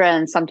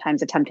children,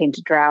 sometimes attempting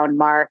to drown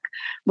Mark.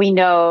 We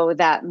know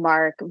that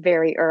Mark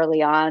very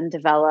early on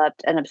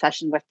developed an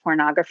obsession with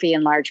pornography,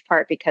 in large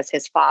part because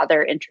his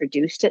father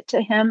introduced it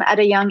to him at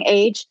a young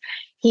age.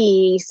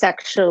 He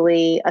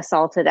sexually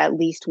assaulted at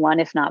least one,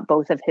 if not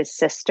both, of his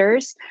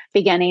sisters,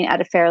 beginning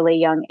at a fairly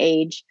young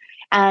age.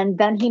 And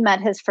then he met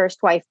his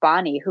first wife,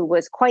 Bonnie, who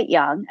was quite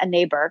young, a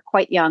neighbor,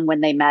 quite young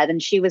when they met,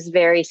 and she was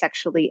very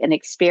sexually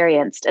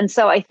inexperienced. And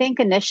so I think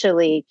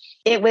initially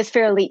it was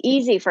fairly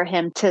easy for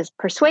him to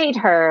persuade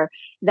her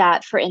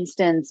that, for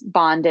instance,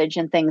 bondage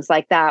and things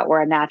like that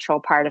were a natural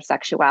part of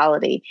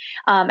sexuality.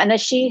 And as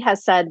she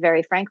has said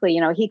very frankly,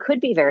 he could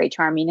be very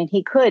charming and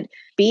he could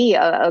be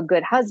a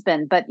good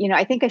husband. But,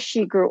 I think as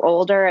she grew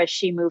older, as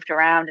she moved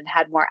around and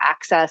had more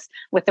access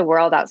with the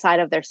world outside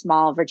of their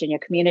small Virginia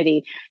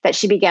community, that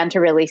she began to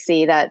really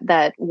see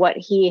that what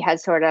he had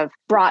sort of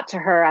brought to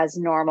her as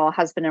normal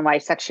husband and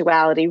wife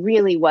sexuality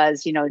really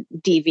was,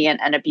 deviant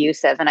and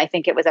abusive. And I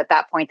think it was at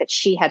that point that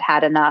she had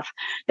had enough.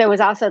 There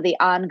was also the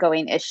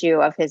ongoing issue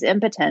of his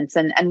impotence.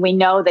 And we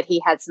know that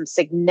he had some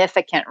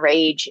significant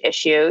rage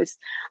issues,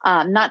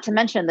 not to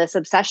mention this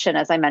obsession,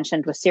 as I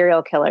mentioned, with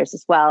serial killers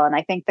as well. And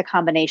I think the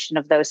combination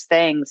of those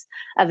things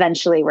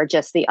eventually were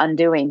just the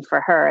undoing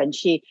for her. And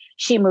she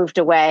moved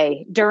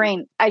away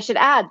I should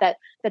add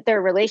that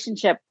their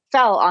relationship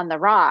fell on the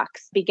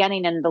rocks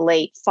beginning in the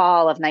late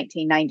fall of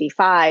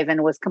 1995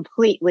 and was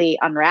completely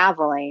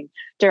unraveling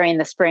during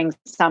the spring,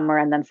 summer,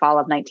 and then fall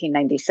of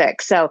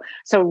 1996. So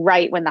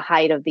right when the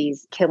height of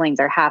these killings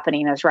are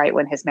happening is right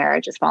when his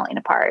marriage is falling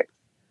apart.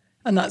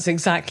 And that's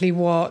exactly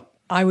what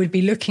I would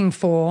be looking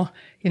for,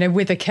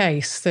 with a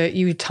case, that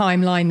you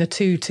timeline the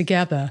two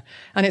together.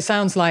 And it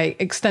sounds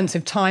like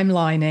extensive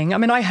timelining.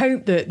 I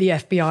hope that the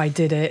FBI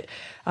did it.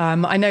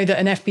 I know that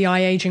an FBI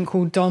agent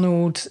called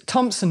Donald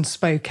Thompson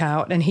spoke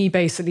out, and he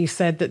basically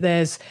said that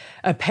there's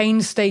a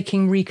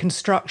painstaking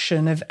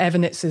reconstruction of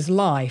Evanitz's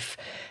life.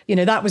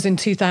 That was in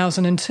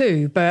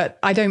 2002, but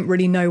I don't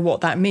really know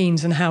what that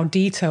means and how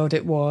detailed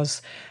it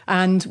was.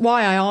 And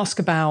why I ask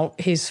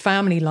about his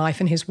family life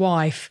and his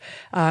wife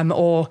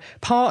or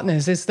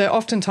partners is that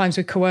oftentimes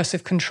with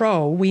coercive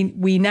control,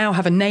 we now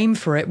have a name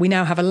for it, we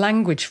now have a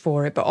language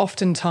for it, but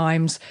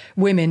oftentimes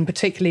women,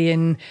 particularly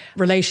in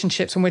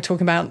relationships when we're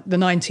talking about the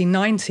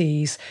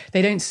 1990s,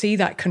 they don't see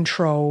that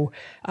control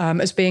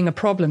as being a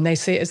problem. They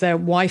see it as their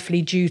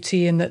wifely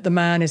duty and that the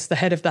man is the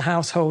head of the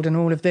household and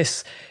all of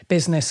this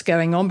business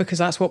going on, because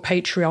that's what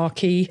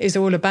patriarchy is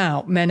all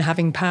about, men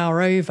having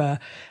power over.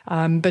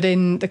 But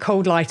in the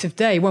cold light of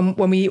day, when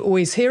we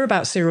always hear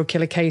about serial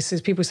killer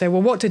cases, people say,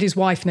 well, what did his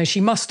wife know? She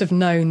must have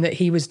known that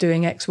he was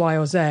doing X, Y,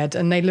 or Z.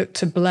 And they look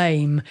to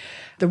blame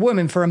the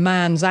woman for a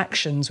man's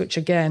actions, which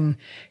again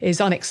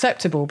is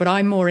unacceptable. But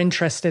I'm more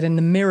interested in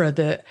the mirror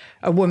that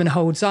a woman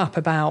holds up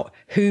about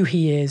who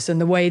he is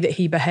and the way that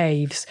he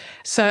behaves.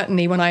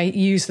 Certainly when I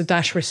use the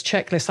Dash Risk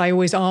checklist, I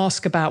always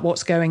ask about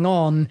what's going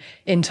on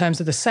in terms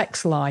of the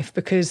sex life,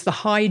 because the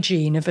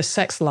hygiene of a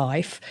sex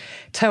life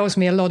tells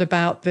me a lot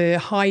about the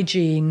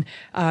hygiene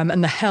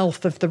and the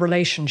health of the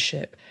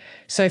relationship.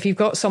 So if you've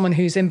got someone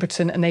who's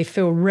impotent and they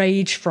feel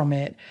rage from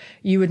it,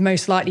 you would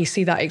most likely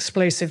see that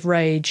explosive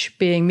rage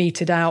being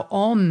meted out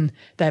on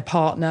their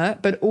partner,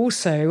 but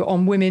also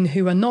on women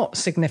who are not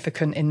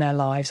significant in their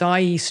lives,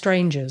 i.e.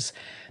 strangers.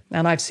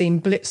 And I've seen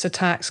blitz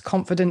attacks,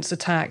 confidence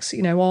attacks,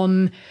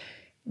 on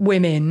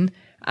women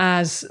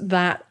as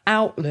that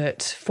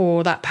outlet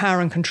for that power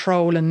and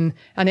control. And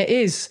it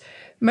is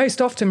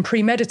most often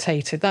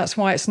premeditated. That's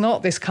why it's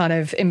not this kind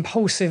of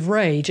impulsive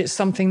rage. It's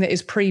something that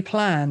is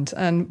pre-planned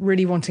and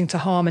really wanting to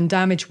harm and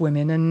damage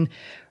women. And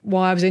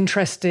why I was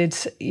interested,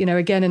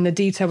 again, in the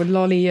detail with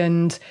Lolly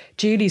and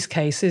Julie's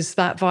case is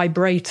that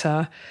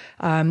vibrator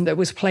that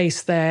was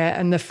placed there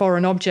and the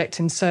foreign object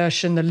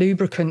insertion, the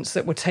lubricants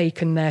that were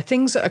taken there,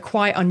 things that are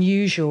quite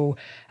unusual,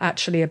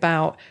 actually,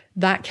 about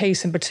that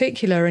case in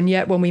particular. And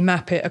yet when we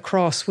map it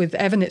across with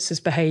Evanitz's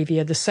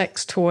behavior, the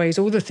sex toys,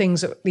 all the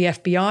things that the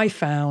FBI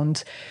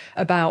found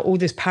about all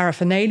this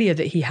paraphernalia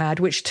that he had,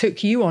 which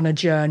took you on a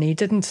journey,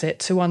 didn't it,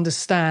 to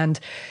understand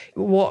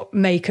what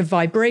make a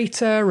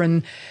vibrator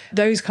and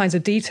those kinds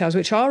of details,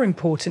 which are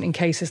important in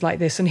cases like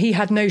this. And he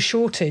had no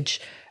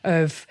shortage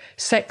of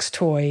sex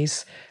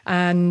toys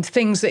and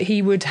things that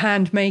he would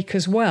hand make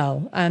as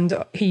well. And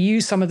he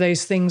used some of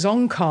those things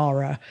on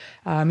Cara.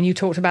 You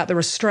talked about the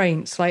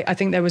restraints. Like, I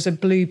think there was a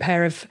blue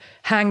pair of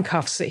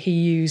handcuffs that he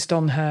used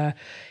on her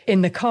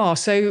in the car.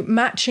 So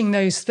matching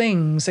those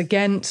things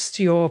against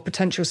your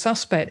potential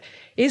suspect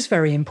is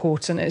very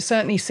important. It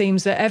certainly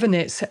seems that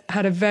Evanitz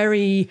had a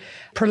very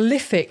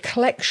prolific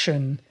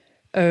collection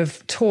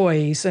of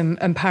toys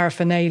and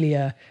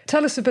paraphernalia.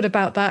 Tell us a bit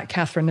about that,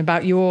 Catherine,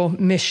 about your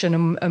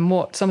mission and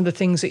what some of the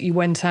things that you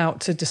went out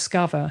to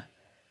discover.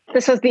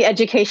 This was the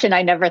education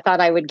I never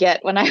thought I would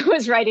get when I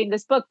was writing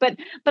this book, but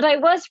I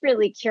was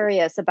really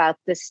curious about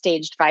this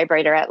staged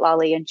vibrator at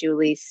Lolly and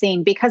Julie's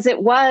scene, because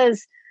it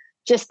was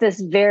just this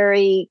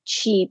very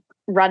cheap,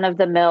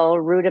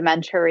 run-of-the-mill,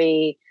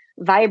 rudimentary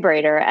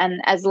vibrator.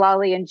 And as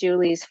Lolly and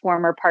Julie's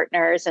former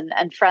partners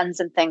and friends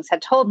and things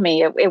had told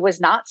me, it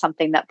was not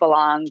something that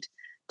belonged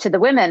to the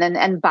women.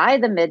 And by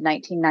the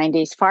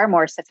mid-1990s, far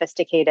more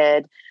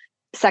sophisticated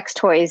sex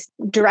toys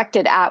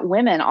directed at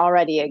women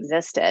already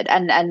existed.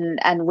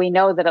 And we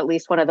know that at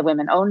least one of the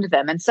women owned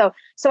them. And so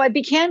I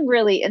became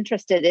really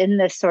interested in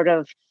this sort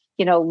of,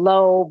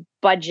 low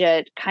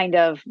budget kind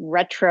of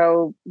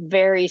retro,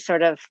 very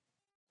sort of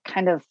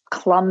kind of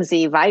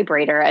clumsy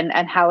vibrator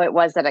and how it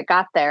was that it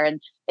got there. And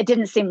it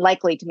didn't seem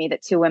likely to me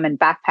that two women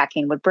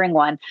backpacking would bring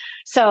one.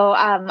 So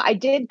I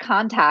did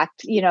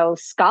contact,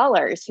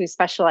 scholars who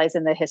specialize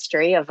in the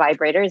history of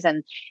vibrators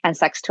and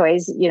sex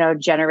toys,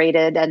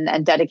 generated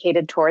and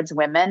dedicated towards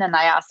women. And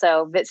I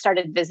also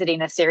started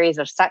visiting a series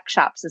of sex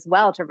shops as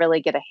well to really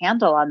get a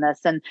handle on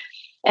this.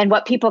 And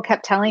what people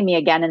kept telling me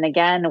again and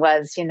again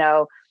was,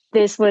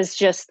 this was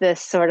just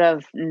this sort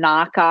of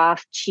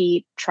knockoff,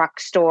 cheap truck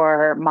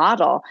store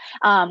model,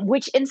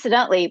 which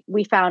incidentally,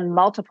 we found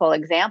multiple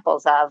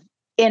examples of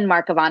in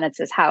Mark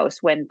Evanitz's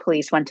house when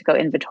police went to go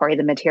inventory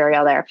the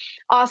material there.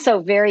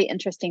 Also very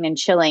interesting and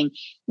chilling.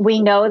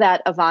 We know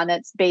that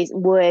Evanitz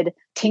would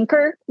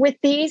tinker with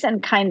these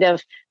and kind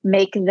of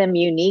make them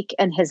unique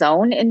in his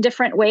own in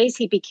different ways.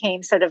 He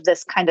became sort of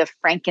this kind of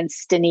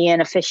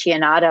Frankensteinian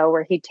aficionado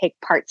where he'd take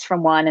parts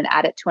from one and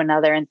add it to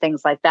another and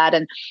things like that.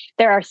 And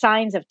there are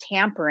signs of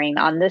tampering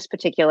on this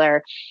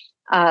particular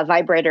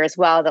vibrator as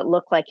well that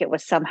looked like it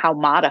was somehow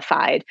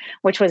modified,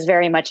 which was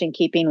very much in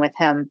keeping with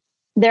him.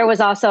 There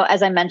was also,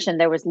 as I mentioned,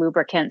 there was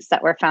lubricants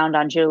that were found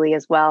on Julie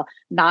as well,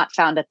 not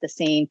found at the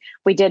scene.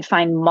 We did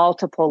find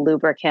multiple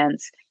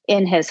lubricants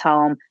in his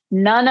home.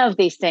 None of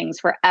these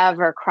things were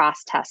ever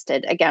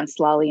cross-tested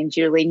against Lolly and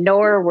Julie,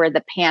 nor were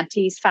the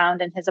panties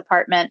found in his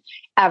apartment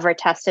ever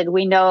tested.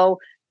 We know,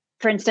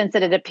 for instance,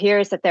 that it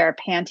appears that there are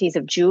panties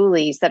of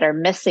Julie's that are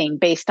missing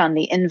based on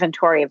the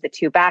inventory of the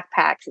two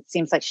backpacks. It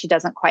seems like she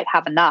doesn't quite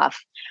have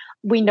enough.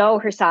 We know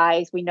her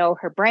size, we know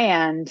her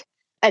brand.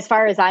 As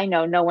far as I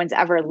know, no one's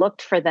ever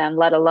looked for them,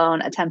 let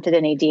alone attempted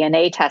any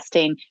DNA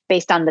testing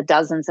based on the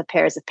dozens of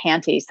pairs of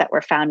panties that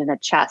were found in a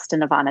chest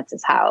in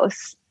Evanitz's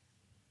house.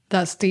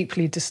 That's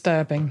deeply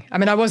disturbing. I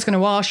mean, I was going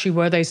to ask you,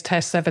 were those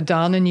tests ever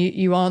done? And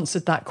you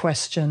answered that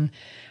question.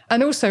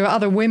 And also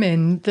other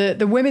women,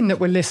 the women that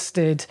were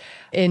listed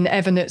in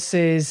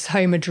Evanitz's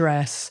home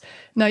address.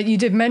 Now, you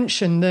did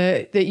mention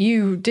that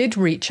you did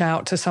reach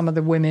out to some of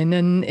the women,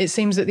 and it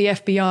seems that the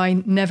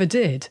FBI never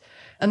did.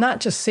 And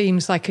that just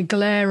seems like a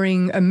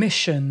glaring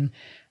omission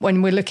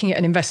when we're looking at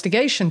an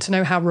investigation to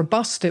know how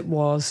robust it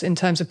was in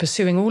terms of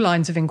pursuing all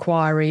lines of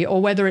inquiry,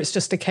 or whether it's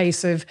just a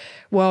case of,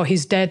 well,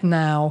 he's dead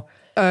now,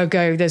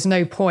 ergo there's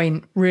no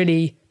point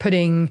really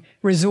putting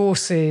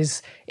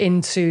resources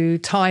into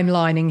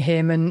timelining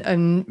him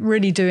and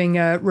really doing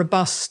a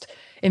robust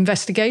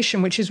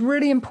investigation, which is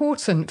really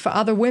important for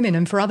other women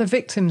and for other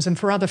victims and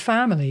for other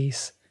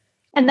families.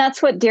 And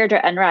that's what Deirdre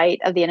Enright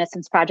of the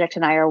Innocence Project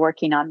and I are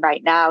working on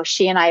right now.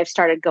 She and I have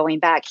started going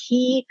back.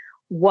 He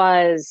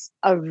was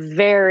a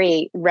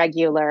very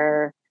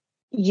regular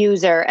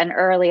user and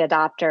early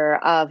adopter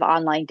of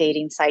online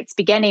dating sites,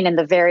 beginning in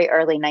the very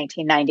early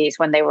 1990s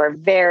when they were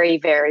very,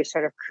 very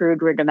sort of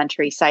crude,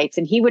 rudimentary sites.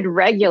 And he would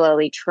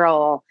regularly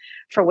troll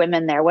for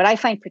women there. What I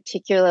find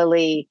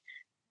particularly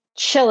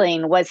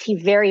chilling was he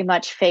very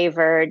much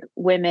favored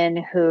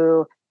women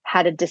who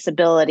had a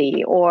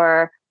disability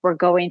or were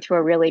going through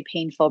a really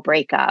painful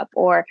breakup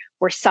or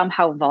were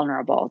somehow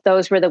vulnerable.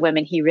 Those were the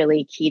women he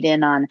really keyed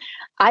in on.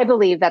 I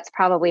believe that's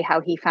probably how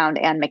he found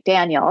Ann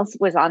McDaniels,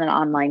 was on an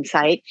online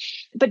site.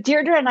 But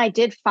Deirdre and I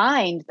did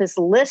find this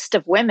list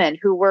of women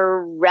who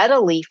were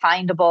readily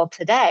findable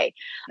today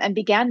and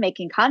began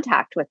making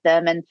contact with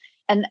them. And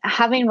and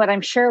having what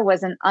I'm sure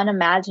was an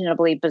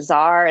unimaginably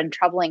bizarre and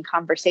troubling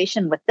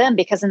conversation with them,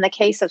 because in the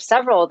case of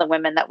several of the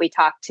women that we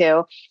talked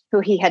to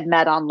who he had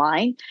met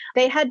online,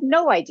 they had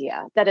no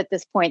idea that at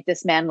this point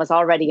this man was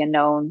already a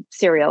known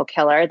serial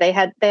killer. They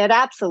had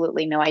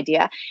absolutely no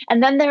idea.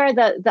 And then there are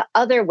the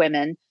other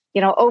women,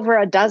 over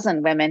a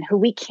dozen women who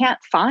we can't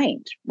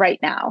find right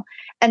now.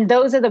 And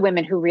those are the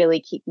women who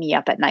really keep me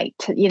up at night,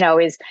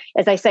 is,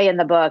 as I say in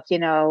the book,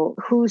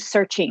 who's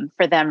searching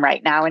for them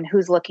right now and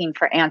who's looking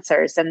for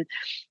answers. And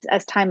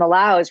as time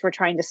allows, we're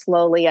trying to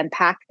slowly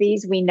unpack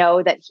these. We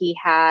know that he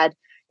had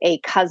a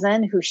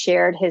cousin who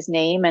shared his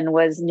name and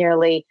was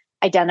nearly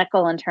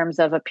identical in terms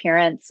of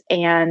appearance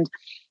and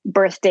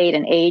birth date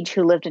and age,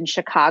 who lived in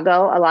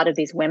Chicago. A lot of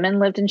these women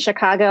lived in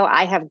Chicago.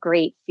 I have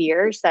great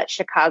fears that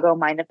Chicago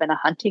might have been a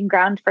hunting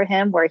ground for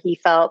him where he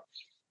felt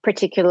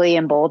particularly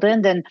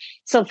emboldened. And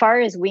so far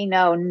as we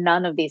know,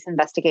 none of these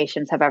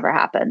investigations have ever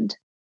happened.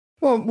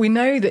 Well, we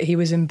know that he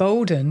was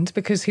emboldened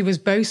because he was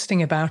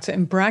boasting about it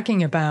and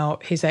bragging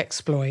about his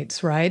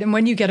exploits, right? And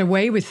when you get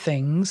away with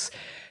things,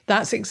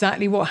 that's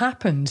exactly what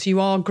happens. You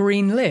are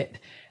green-lit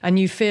and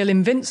you feel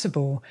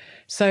invincible.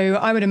 So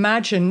I would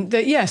imagine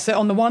that, yes,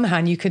 on the one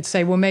hand, you could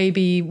say, well,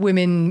 maybe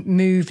women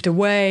moved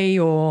away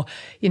or,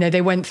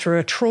 they went through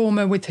a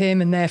trauma with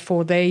him and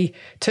therefore they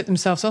took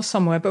themselves off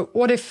somewhere. But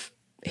what if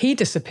he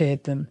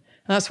disappeared them?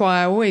 And that's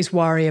why I always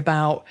worry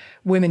about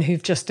women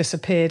who've just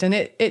disappeared. And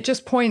it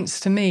just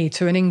points to me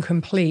to an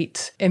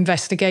incomplete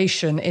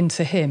investigation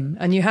into him.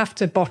 And you have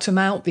to bottom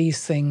out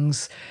these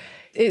things.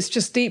 It's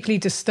just deeply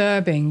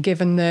disturbing,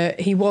 given that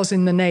he was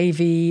in the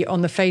Navy.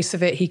 On the face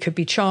of it, he could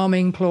be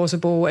charming,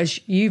 plausible. As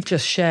you've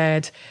just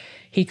shared,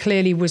 he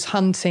clearly was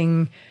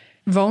hunting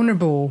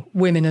vulnerable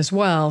women as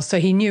well. So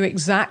he knew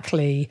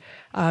exactly,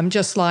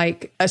 just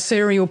like a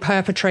serial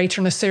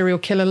perpetrator and a serial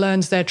killer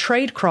learns their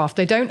tradecraft.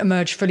 They don't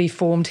emerge fully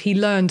formed. He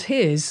learned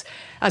his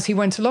as he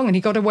went along, and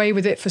he got away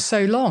with it for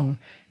so long,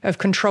 of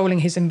controlling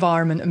his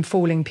environment and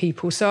fooling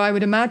people. So I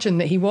would imagine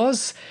that he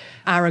was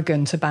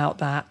arrogant about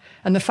that.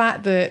 And the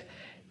fact that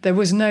there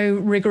was no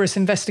rigorous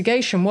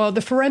investigation. Well,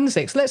 the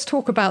forensics, let's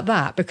talk about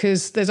that,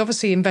 because there's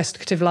obviously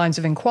investigative lines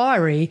of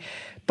inquiry.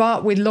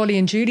 But with Lolly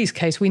and Julie's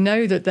case, we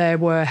know that there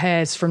were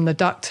hairs from the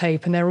duct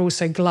tape and there were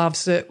also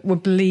gloves that were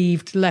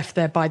believed left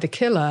there by the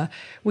killer.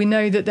 We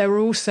know that there were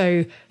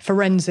also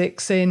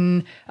forensics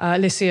in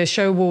Alicia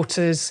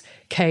Showalter's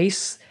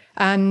case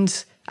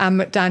and Anne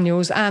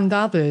McDaniel's and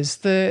others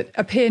that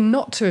appear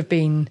not to have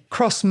been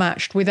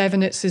cross-matched with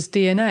evidence's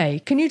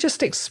DNA. Can you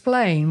just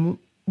explain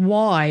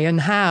why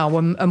and how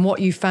and what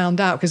you found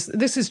out? Because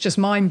this is just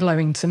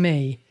mind-blowing to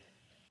me.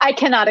 I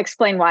cannot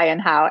explain why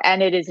and how,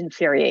 and it is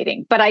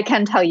infuriating, but I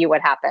can tell you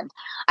what happened.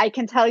 I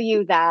can tell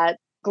you that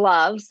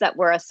gloves that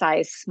were a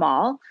size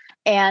small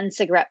and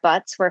cigarette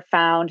butts were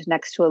found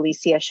next to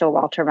Alicia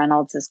Showalter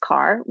Reynolds'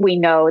 car. We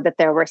know that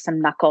there were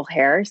some knuckle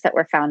hairs that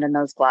were found in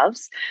those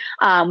gloves.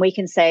 We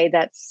can say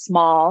that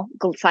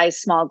size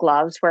small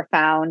gloves were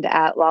found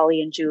at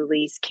Lolly and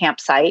Julie's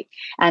campsite.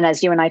 And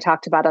as you and I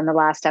talked about on the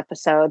last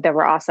episode, there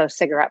were also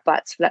cigarette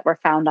butts that were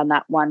found on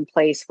that one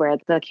place where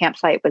the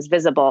campsite was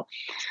visible.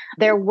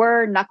 There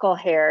were knuckle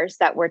hairs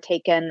that were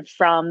taken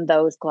from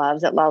those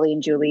gloves at Lolly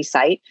and Julie's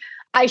site.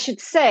 I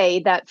should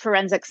say that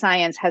forensic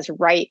science has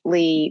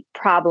rightly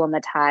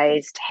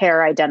problematized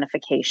hair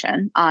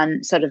identification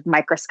on sort of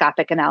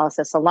microscopic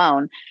analysis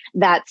alone.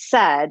 That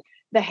said,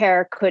 the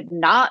hair could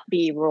not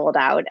be ruled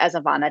out as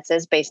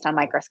Ivanitz's based on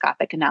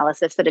microscopic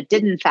analysis, that it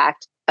did in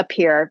fact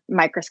appear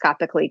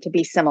microscopically to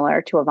be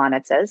similar to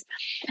Ivanitz's.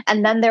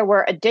 And then there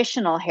were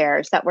additional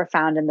hairs that were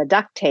found in the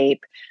duct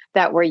tape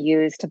that were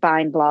used to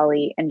bind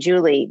Lolly and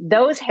Julie.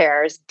 Those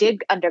hairs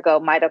did undergo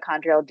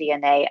mitochondrial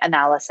DNA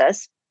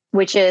analysis,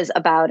 which is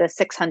about a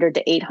 600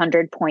 to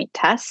 800 point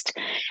test.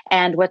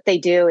 And what they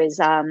do is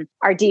our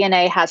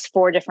DNA has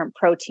 4 different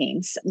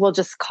proteins. We'll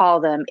just call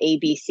them A,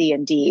 B, C,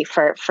 and D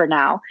for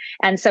now.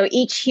 And so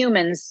each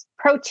human's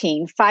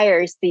protein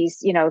fires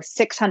these,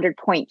 600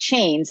 point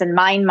chains, and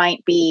mine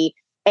might be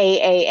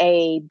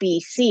AAA,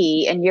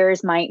 BC, and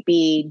yours might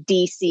be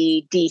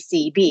DC,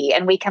 DCB.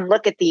 And we can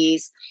look at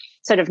these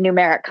sort of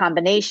numeric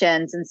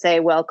combinations and say,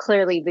 well,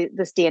 clearly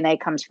this DNA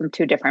comes from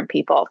 2 different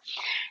people.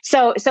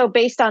 So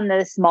based on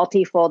this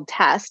multifold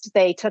test,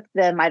 they took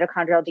the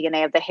mitochondrial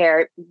DNA of the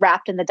hair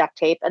wrapped in the duct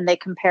tape, and they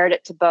compared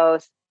it to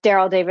both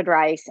Daryl David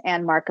Rice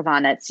and Mark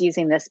Ivanitz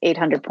using this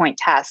 800 point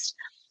test.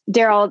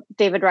 Daryl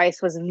David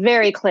Rice was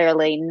very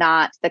clearly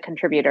not the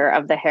contributor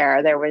of the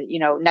hair. There were,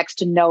 next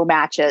to no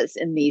matches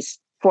in these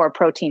 4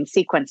 protein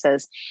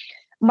sequences.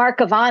 Mark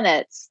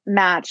Ivanitz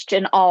matched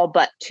in all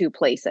but 2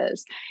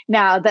 places.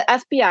 Now, the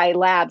FBI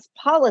lab's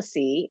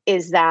policy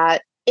is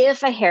that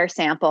if a hair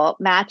sample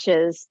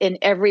matches in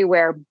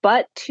everywhere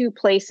but 2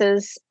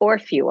 places or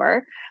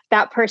fewer,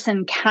 that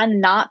person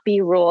cannot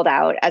be ruled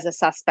out as a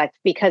suspect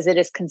because it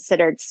is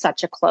considered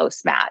such a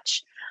close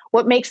match.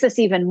 What makes this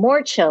even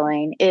more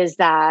chilling is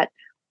that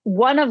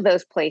one of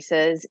those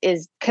places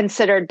is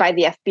considered by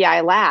the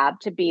FBI lab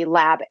to be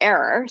lab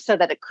error so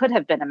that it could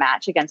have been a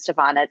match against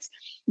Ivanitz.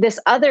 This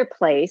other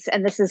place,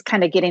 and this is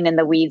kind of getting in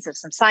the weeds of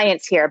some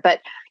science here, but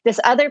this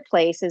other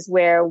place is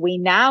where we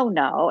now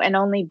know and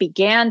only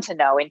began to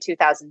know in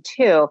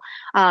 2002,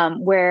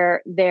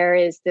 where there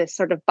is this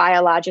sort of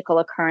biological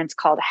occurrence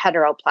called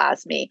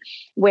heteroplasmy,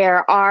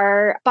 where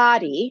our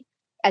body,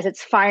 as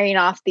it's firing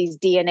off these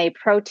DNA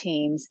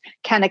proteins,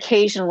 can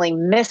occasionally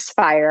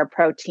misfire a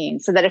protein,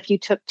 so that if you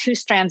took 2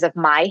 strands of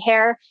my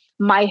hair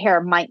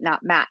might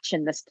not match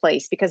in this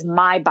place because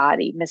my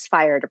body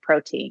misfired a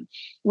protein.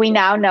 We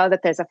now know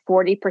that there's a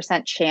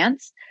 40%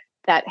 chance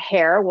that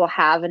hair will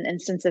have an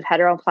instance of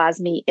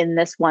heteroplasmy in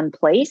this one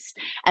place.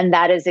 And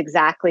that is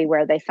exactly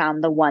where they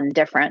found the one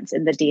difference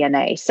in the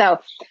DNA. So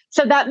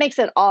that makes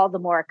it all the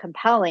more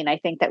compelling, I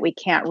think, that we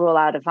can't rule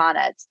out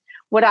Ivanitz.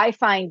 What I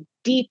find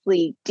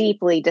deeply,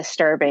 deeply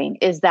disturbing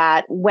is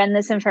that when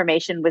this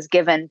information was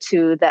given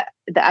to the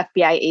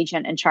FBI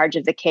agent in charge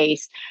of the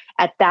case,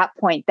 at that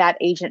point, that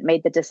agent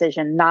made the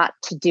decision not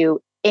to do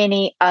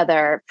any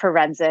other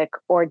forensic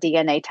or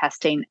DNA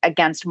testing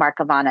against Mark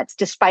Ivanitz,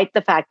 despite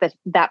the fact that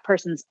that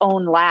person's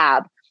own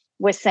lab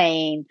was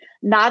saying,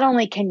 not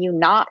only can you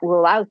not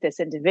rule out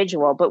this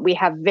individual, but we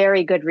have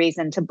very good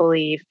reason to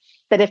believe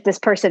that if this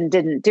person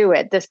didn't do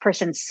it, this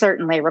person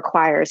certainly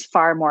requires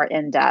far more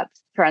in-depth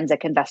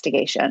forensic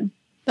investigation.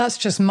 That's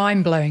just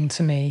mind-blowing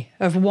to me,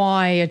 of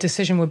why a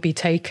decision would be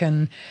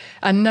taken.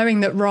 And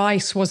knowing that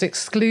Rice was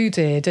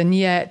excluded, and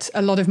yet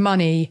a lot of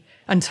money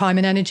and time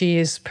and energy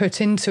is put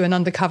into an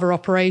undercover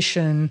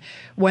operation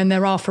when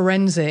there are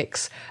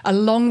forensics,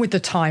 along with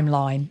the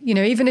timeline. You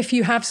know, even if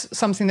you have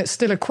something that's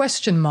still a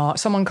question mark,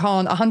 someone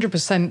can't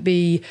 100%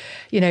 be,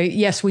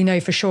 yes, we know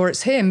for sure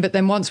it's him. But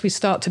then once we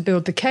start to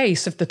build the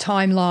case of the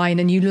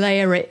timeline and you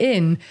layer it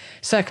in,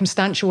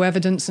 circumstantial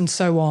evidence and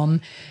so on,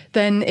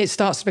 then it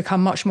starts to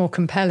become much more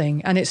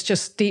compelling. And it's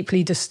just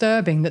deeply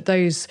disturbing that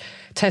those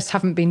tests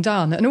haven't been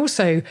done. And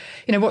also,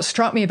 what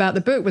struck me about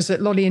the book was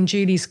that Lolly and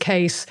Julie's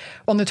case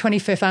on the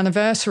 25th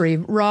anniversary,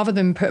 rather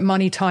than put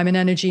money, time and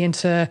energy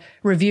into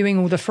reviewing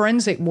all the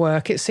forensic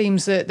work, it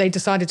seems that they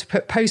decided to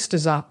put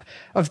posters up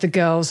of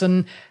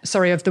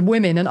the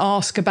women and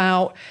ask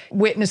about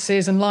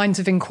witnesses and lines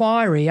of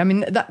inquiry. I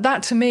mean,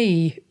 that to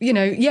me,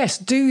 yes,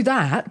 do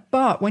that.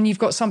 But when you've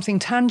got something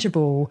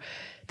tangible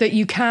that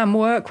you can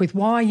work with,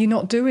 why are you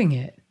not doing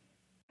it?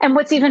 And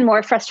what's even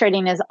more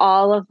frustrating is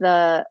all of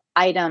the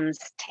items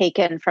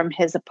taken from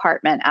his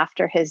apartment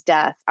after his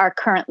death are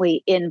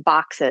currently in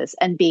boxes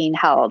and being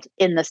held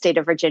in the state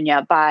of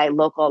Virginia by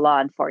local law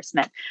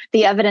enforcement.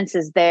 The evidence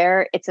is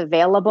there, it's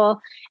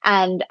available.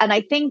 And I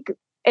think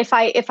if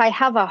I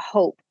have a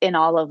hope in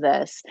all of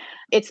this,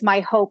 it's my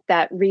hope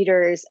that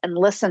readers and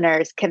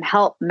listeners can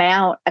help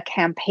mount a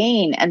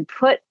campaign and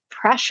put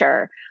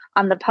pressure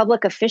on the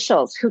public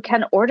officials who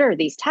can order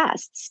these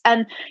tests.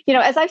 And,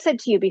 as I've said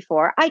to you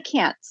before, I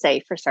can't say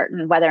for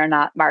certain whether or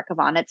not Mark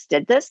Ivanitz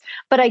did this,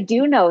 but I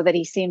do know that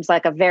he seems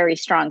like a very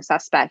strong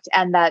suspect,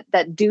 and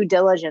that due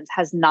diligence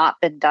has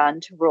not been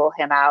done to rule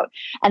him out.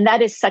 And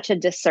that is such a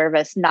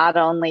disservice, not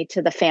only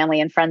to the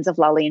family and friends of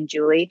Lolly and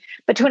Julie,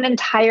 but to an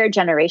entire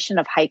generation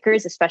of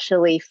hikers,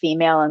 especially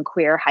female and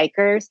queer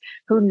hikers,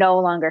 who no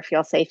longer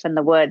feel safe in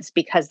the woods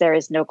because there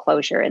is no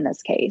closure in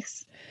this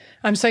case.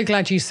 I'm so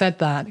glad you said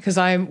that, because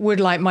I would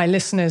like my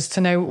listeners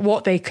to know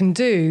what they can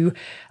do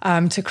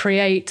to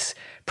create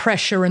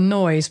pressure and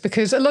noise,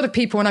 because a lot of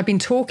people, when I've been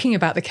talking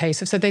about the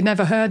case, have said they've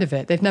never heard of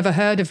it. They've never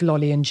heard of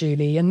Lolly and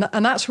Julie. And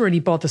that's really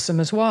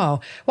bothersome as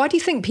well. Why do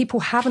you think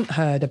people haven't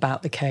heard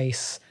about the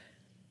case?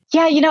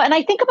 Yeah, and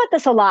I think about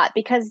this a lot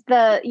because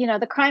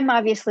the crime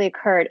obviously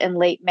occurred in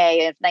late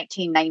May of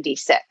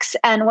 1996.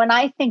 And when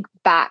I think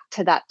back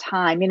to that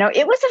time, it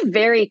was a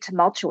very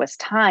tumultuous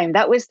time.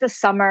 That was the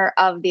summer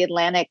of the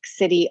Atlantic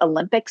City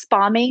Olympics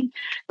bombing.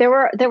 There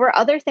were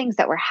other things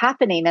that were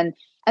happening.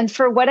 And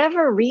for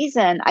whatever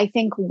reason, I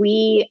think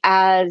we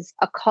as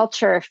a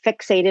culture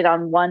fixated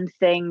on one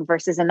thing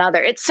versus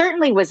another. It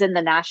certainly was in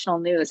the national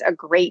news a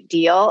great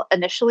deal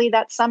initially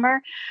that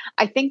summer.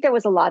 I think there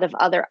was a lot of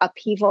other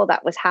upheaval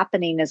that was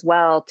happening as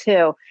well,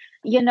 too.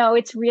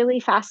 It's really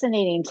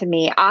fascinating to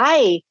me.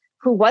 I,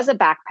 who was a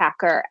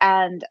backpacker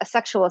and a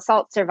sexual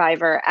assault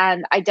survivor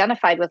and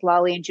identified with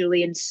Lolly and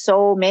Julie in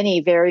so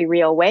many very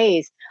real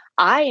ways,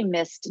 I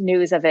missed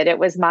news of it. It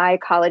was my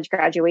college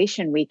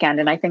graduation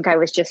weekend. And I think I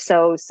was just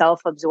so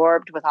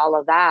self-absorbed with all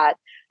of that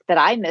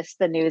I missed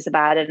the news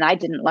about it. And I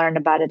didn't learn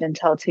about it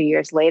until 2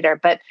 years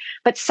later. But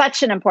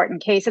such an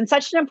important case, and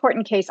such an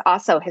important case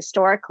also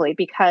historically,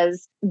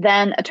 because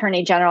then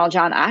Attorney General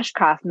John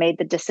Ashcroft made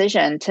the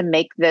decision to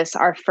make this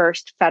our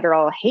first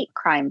federal hate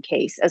crime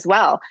case as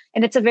well.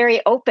 And it's a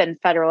very open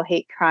federal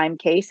hate crime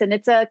case, and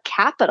it's a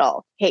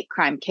capital hate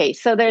crime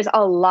case. So there's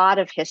a lot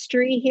of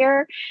history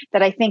here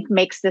that I think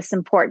makes this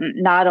important,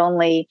 not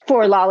only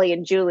for Lolly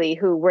and Julie,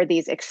 who were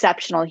these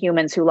exceptional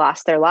humans who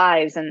lost their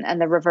lives,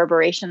 and the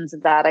reverberations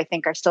of that I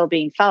think are still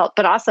being felt,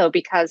 but also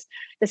because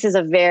this is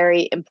a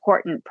very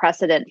important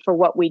precedent for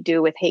what we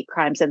do with hate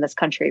crimes in this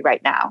country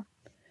right now.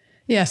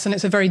 Yes, and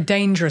it's a very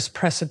dangerous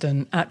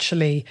precedent,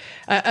 actually.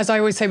 As I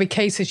always say with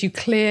cases, you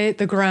clear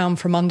the ground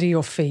from under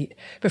your feet.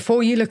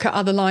 Before you look at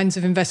other lines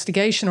of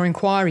investigation or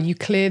inquiry, you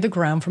clear the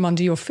ground from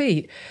under your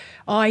feet.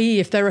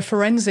 I.e., if there are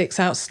forensics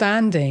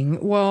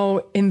outstanding,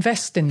 well,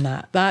 invest in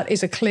that. That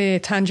is a clear,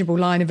 tangible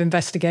line of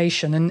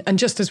investigation. And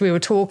just as we were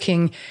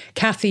talking,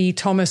 Kathy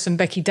Thomas and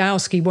Becky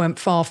Dowski weren't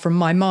far from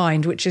my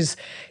mind, which is,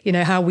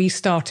 how we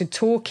started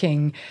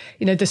talking.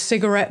 The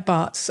cigarette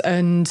butts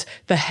and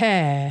the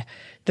hair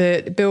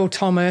that Bill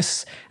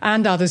Thomas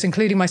and others,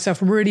 including myself,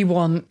 really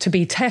want to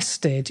be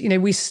tested.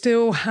 We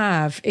still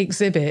have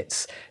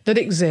exhibits that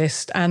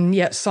exist and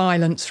yet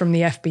silence from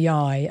the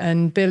FBI.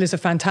 And Bill is a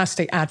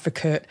fantastic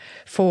advocate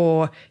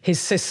for his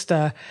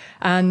sister.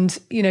 And,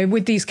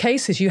 with these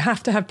cases, you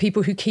have to have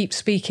people who keep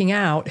speaking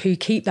out, who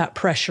keep that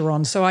pressure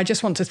on. So I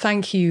just want to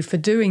thank you for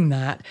doing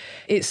that.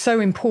 It's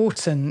so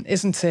important,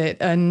 isn't it?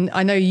 And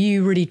I know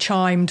you really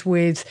chimed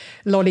with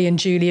Lolly and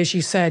Julie, as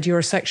you said, you're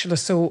a sexual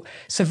assault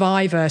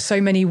survivor. So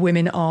many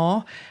women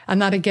are. And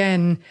that,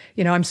 again,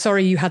 I'm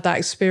sorry you had that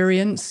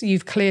experience.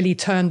 You've clearly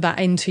turned that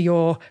into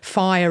your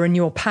fire and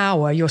your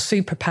power, your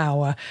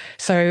superpower.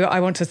 So I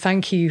want to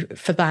thank you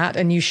for that.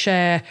 And you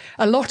share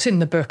a lot in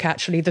the book,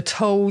 actually, the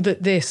toll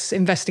that this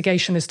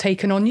investigation has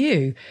taken on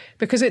you,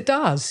 because it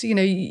does.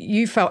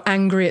 You felt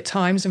angry at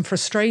times and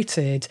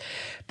frustrated,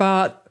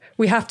 but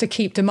we have to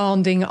keep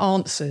demanding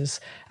answers.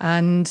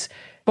 And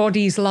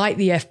bodies like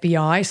the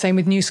FBI, same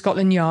with New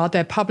Scotland Yard,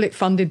 they're public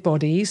funded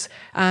bodies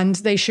and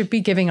they should be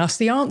giving us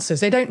the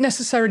answers. They don't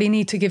necessarily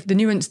need to give the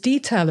nuanced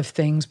detail of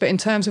things, but in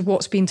terms of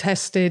what's been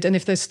tested and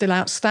if there's still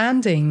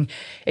outstanding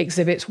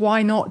exhibits,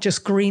 why not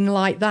just green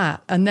light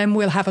that? And then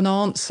we'll have an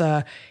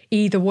answer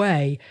either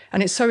way.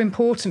 And it's so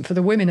important for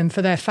the women and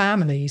for their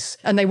families.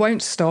 And they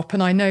won't stop,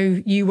 and I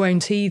know you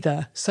won't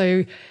either.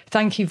 So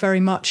thank you very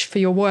much for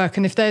your work.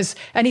 And if there's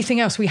anything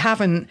else we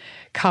haven't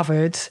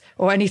covered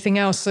or anything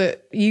else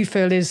that you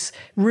feel is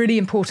really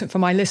important for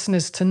my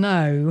listeners to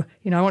know,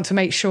 I want to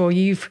make sure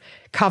you've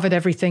covered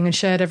everything and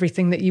shared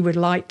everything that you would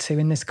like to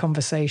in this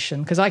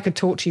conversation, because I could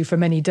talk to you for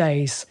many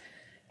days.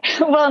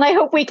 Well, and I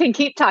hope we can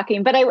keep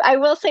talking. But I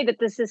will say that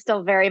this is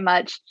still very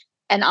much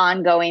an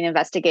ongoing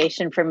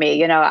investigation for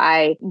me.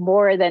 I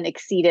more than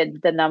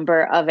exceeded the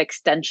number of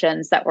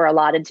extensions that were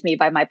allotted to me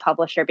by my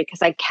publisher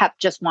because I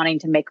kept just wanting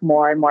to make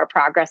more and more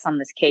progress on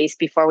this case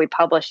before we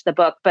published the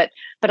book. But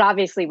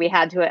obviously we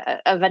had to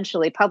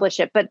eventually publish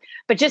it. But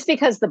just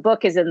because the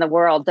book is in the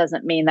world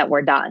doesn't mean that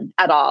we're done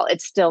at all.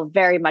 It's still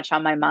very much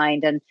on my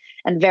mind and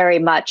very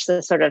much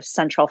the sort of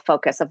central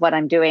focus of what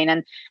I'm doing.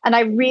 And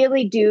I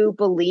really do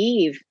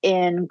believe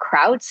in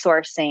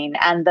crowdsourcing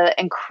and the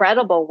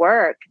incredible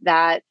work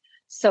that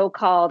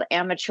so-called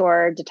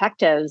amateur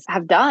detectives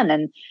have done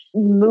and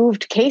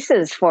moved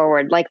cases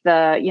forward, like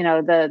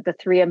the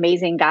three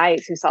amazing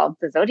guys who solved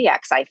the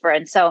Zodiac cipher.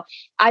 And so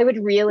I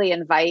would really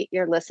invite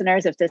your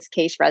listeners, if this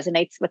case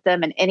resonates with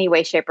them in any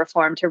way, shape, or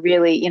form, to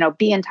really,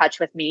 be in touch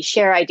with me,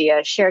 share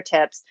ideas, share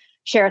tips,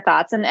 share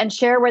thoughts, and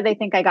share where they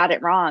think I got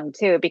it wrong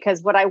too.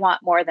 Because what I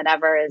want more than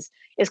ever is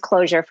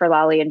closure for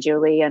Lolly and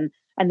Julie and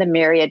the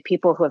myriad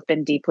people who have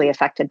been deeply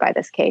affected by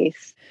this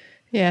case.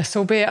 Yes,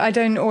 albeit I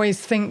don't always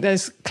think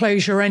there's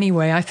closure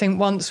anyway. I think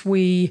once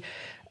we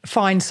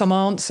find some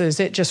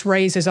answers, it just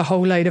raises a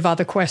whole load of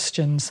other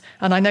questions.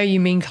 And I know you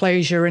mean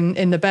closure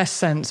in the best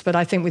sense, but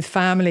I think with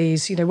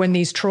families, when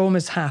these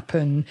traumas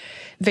happen,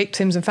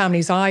 victims and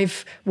families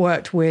I've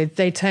worked with,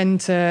 they tend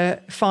to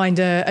find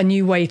a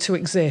new way to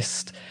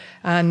exist.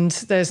 And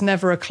there's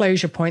never a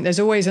closure point.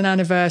 There's always an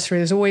anniversary.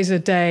 There's always a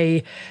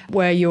day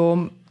where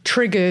you're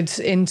triggered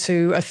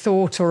into a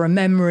thought or a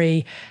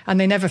memory, and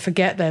they never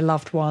forget their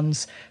loved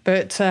ones.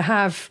 But to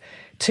have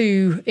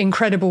two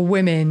incredible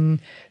women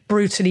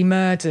brutally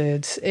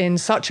murdered in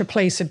such a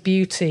place of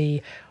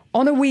beauty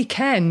on a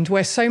weekend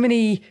where so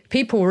many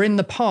people were in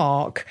the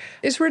park,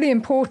 it's really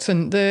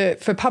important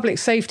that for public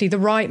safety, the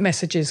right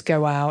messages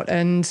go out.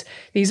 And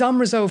these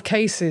unresolved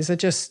cases are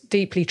just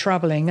deeply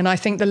troubling. And I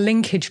think the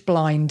linkage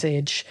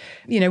blindage,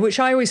 which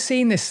I always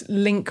seen this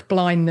link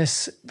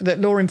blindness that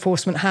law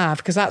enforcement have,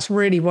 because that's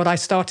really what I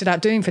started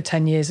out doing for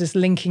 10 years, is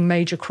linking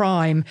major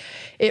crime.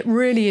 It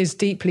really is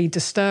deeply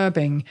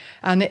disturbing.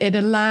 And it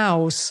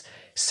allows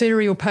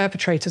serial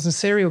perpetrators and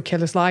serial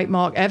killers like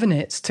Mark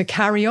Evans to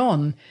carry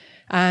on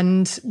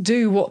and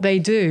do what they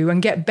do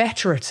and get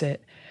better at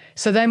it.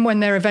 So then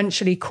when they're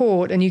eventually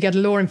caught and you get a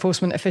law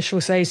enforcement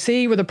official say,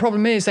 see, well, the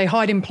problem is they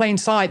hide in plain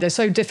sight, they're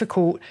so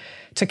difficult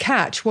to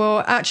catch.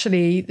 Well,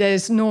 actually,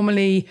 there's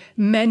normally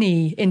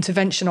many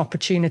intervention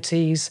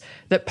opportunities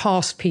that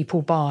pass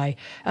people by.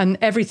 And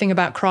everything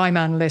about Crime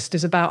Analyst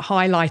is about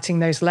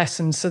highlighting those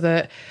lessons so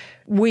that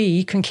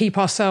we can keep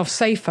ourselves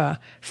safer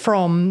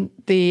from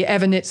the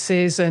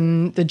Evanitzes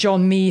and the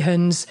John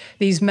Mehans,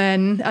 these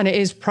men, and it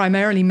is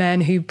primarily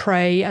men who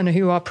prey and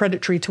who are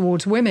predatory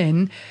towards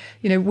women.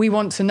 You know, we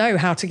want to know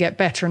how to get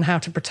better and how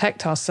to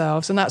protect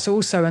ourselves. And that's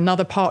also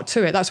another part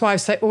to it. That's why I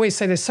always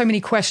say there's so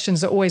many questions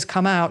that always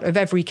come out of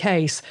every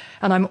case.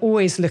 And I'm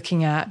always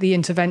looking at the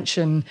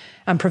intervention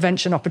and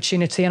prevention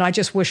opportunity. And I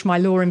just wish my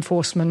law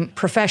enforcement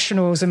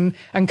professionals and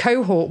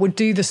cohort would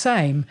do the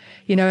same,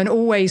 you know, and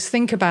always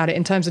think about it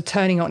in terms of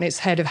turning it on its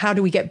head of how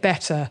do we get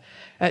better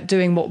at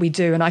doing what we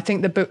do. And I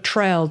think the book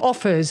Trail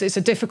offers, it's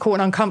a difficult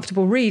and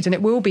uncomfortable read, and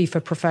it will be for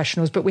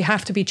professionals, but we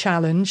have to be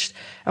challenged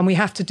and we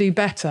have to do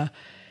better.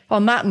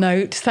 On that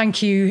note,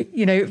 thank you,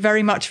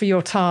 very much for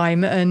your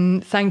time,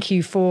 and thank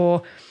you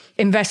for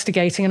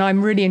investigating. And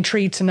I'm really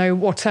intrigued to know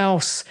what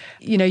else,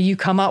 you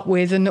come up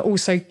with, and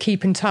also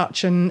keep in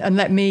touch and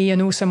let me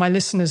and also my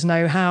listeners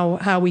know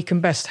how we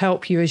can best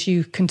help you as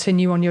you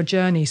continue on your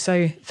journey.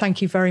 So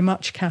thank you very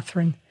much,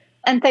 Catherine.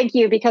 And thank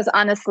you, because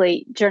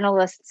honestly,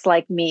 journalists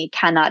like me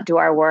cannot do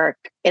our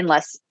work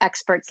unless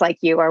experts like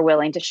you are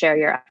willing to share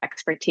your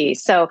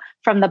expertise. So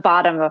from the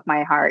bottom of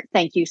my heart,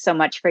 thank you so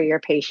much for your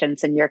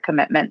patience and your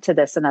commitment to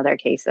this and other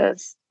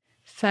cases.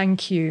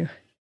 Thank you.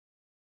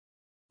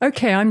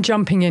 Okay, I'm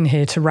jumping in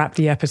here to wrap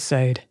the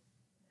episode.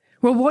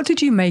 Well, what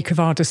did you make of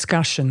our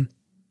discussion?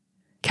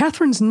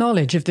 Catherine's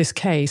knowledge of this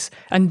case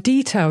and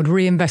detailed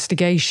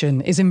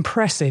reinvestigation is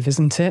impressive,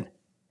 isn't it?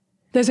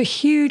 There's a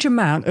huge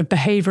amount of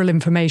behavioural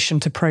information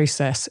to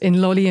process in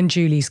Lolly and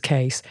Julie's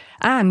case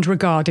and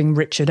regarding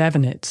Richard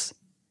Evanitz.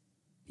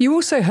 You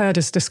also heard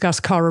us discuss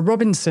Cara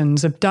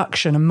Robinson's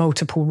abduction and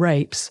multiple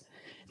rapes.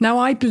 Now,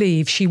 I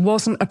believe she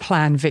wasn't a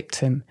planned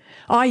victim,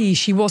 i.e.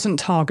 she wasn't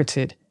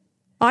targeted.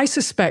 I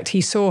suspect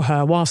he saw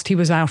her whilst he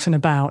was out and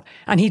about,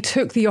 and he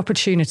took the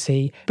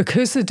opportunity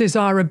because the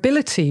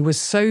desirability was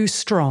so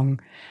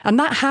strong, and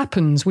that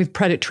happens with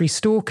predatory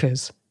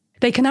stalkers.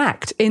 They can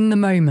act in the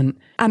moment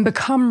and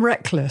become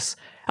reckless,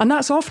 and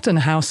that's often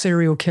how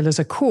serial killers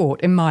are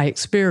caught, in my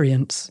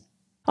experience.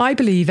 I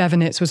believe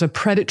Evanitz was a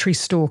predatory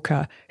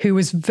stalker who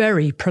was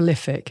very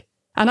prolific,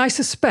 and I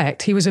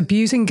suspect he was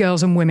abusing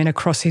girls and women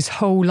across his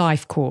whole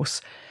life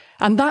course.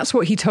 And that's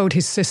what he told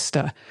his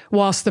sister.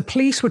 Whilst the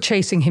police were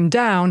chasing him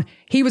down,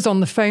 he was on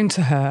the phone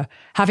to her,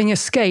 having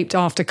escaped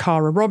after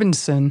Cara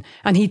Robinson,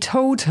 and he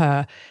told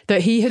her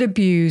that he had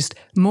abused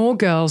more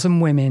girls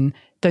and women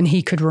than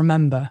he could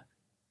remember.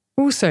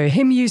 Also,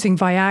 him using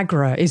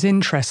Viagra is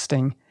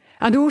interesting,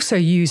 and also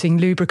using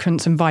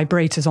lubricants and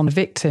vibrators on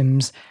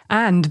victims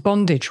and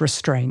bondage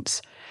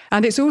restraints.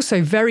 And it's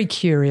also very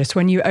curious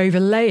when you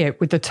overlay it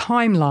with the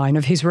timeline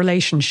of his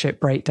relationship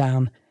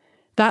breakdown.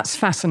 That's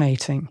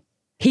fascinating.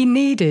 He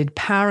needed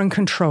power and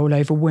control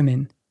over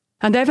women,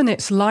 and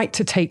Evanitz liked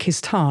to take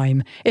his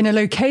time in a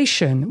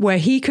location where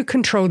he could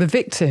control the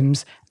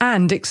victims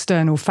and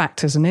external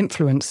factors and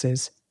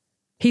influences.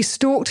 He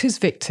stalked his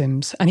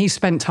victims, and he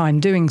spent time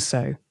doing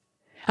so.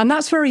 And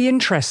that's very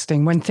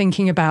interesting when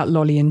thinking about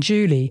Lolly and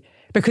Julie,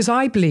 because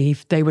I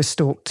believe they were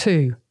stalked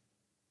too.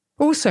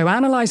 Also,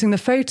 analysing the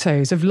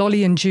photos of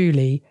Lolly and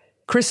Julie,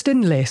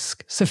 Kristin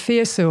Lisk,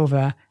 Sophia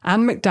Silva,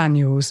 Anne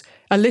McDaniels,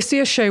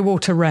 Alicia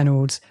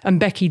Showalter-Reynolds, and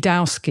Becky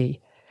Dowski.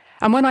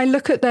 And when I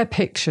look at their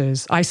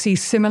pictures, I see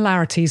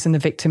similarities in the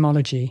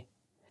victimology.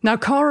 Now,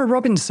 Cara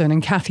Robinson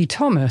and Kathy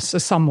Thomas are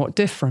somewhat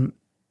different.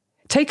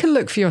 Take a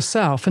look for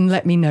yourself and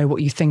let me know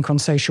what you think on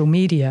social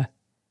media.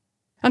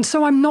 And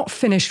so I'm not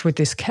finished with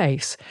this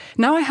case.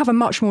 Now I have a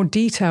much more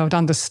detailed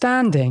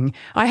understanding.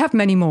 I have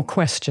many more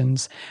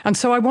questions. And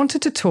so I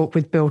wanted to talk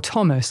with Bill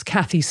Thomas,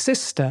 Kathy's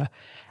sister,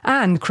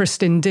 and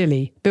Kristin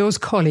Dilley, Bill's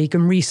colleague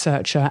and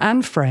researcher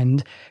and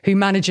friend, who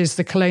manages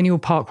the Colonial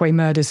Parkway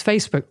Murders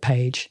Facebook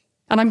page.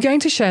 And I'm going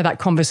to share that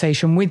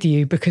conversation with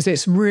you because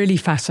it's really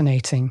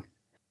fascinating.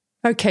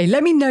 Okay,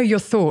 let me know your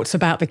thoughts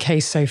about the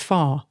case so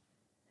far.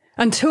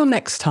 Until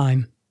next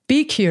time,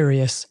 be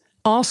curious,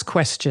 ask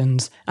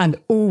questions, and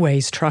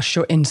always trust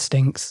your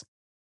instincts.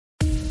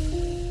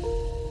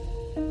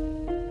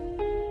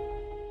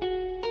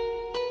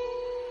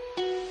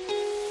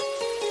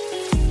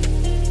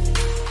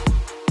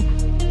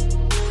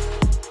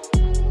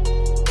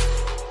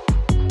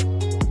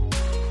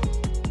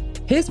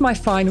 Here's my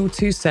final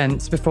 2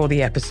 cents before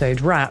the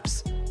episode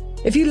wraps.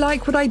 If you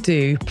like what I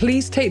do,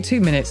 please take 2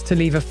 minutes to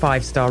leave a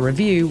 5-star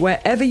review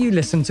wherever you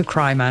listen to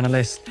Crime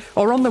Analyst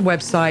or on the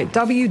website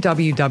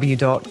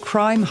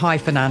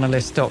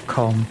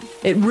www.crime-analyst.com.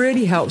 It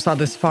really helps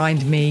others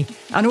find me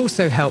and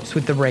also helps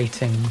with the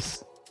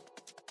ratings.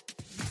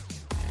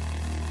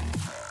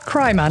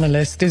 Crime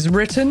Analyst is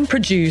written,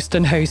 produced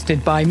and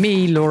hosted by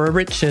me, Laura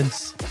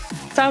Richards.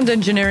 Sound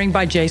engineering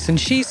by Jason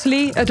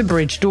Sheasley at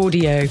Abridged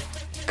Audio.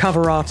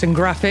 Cover art and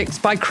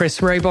graphics by Chris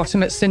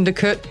Rowbottom at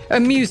Syndicate,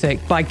 and music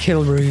by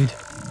Kilrude.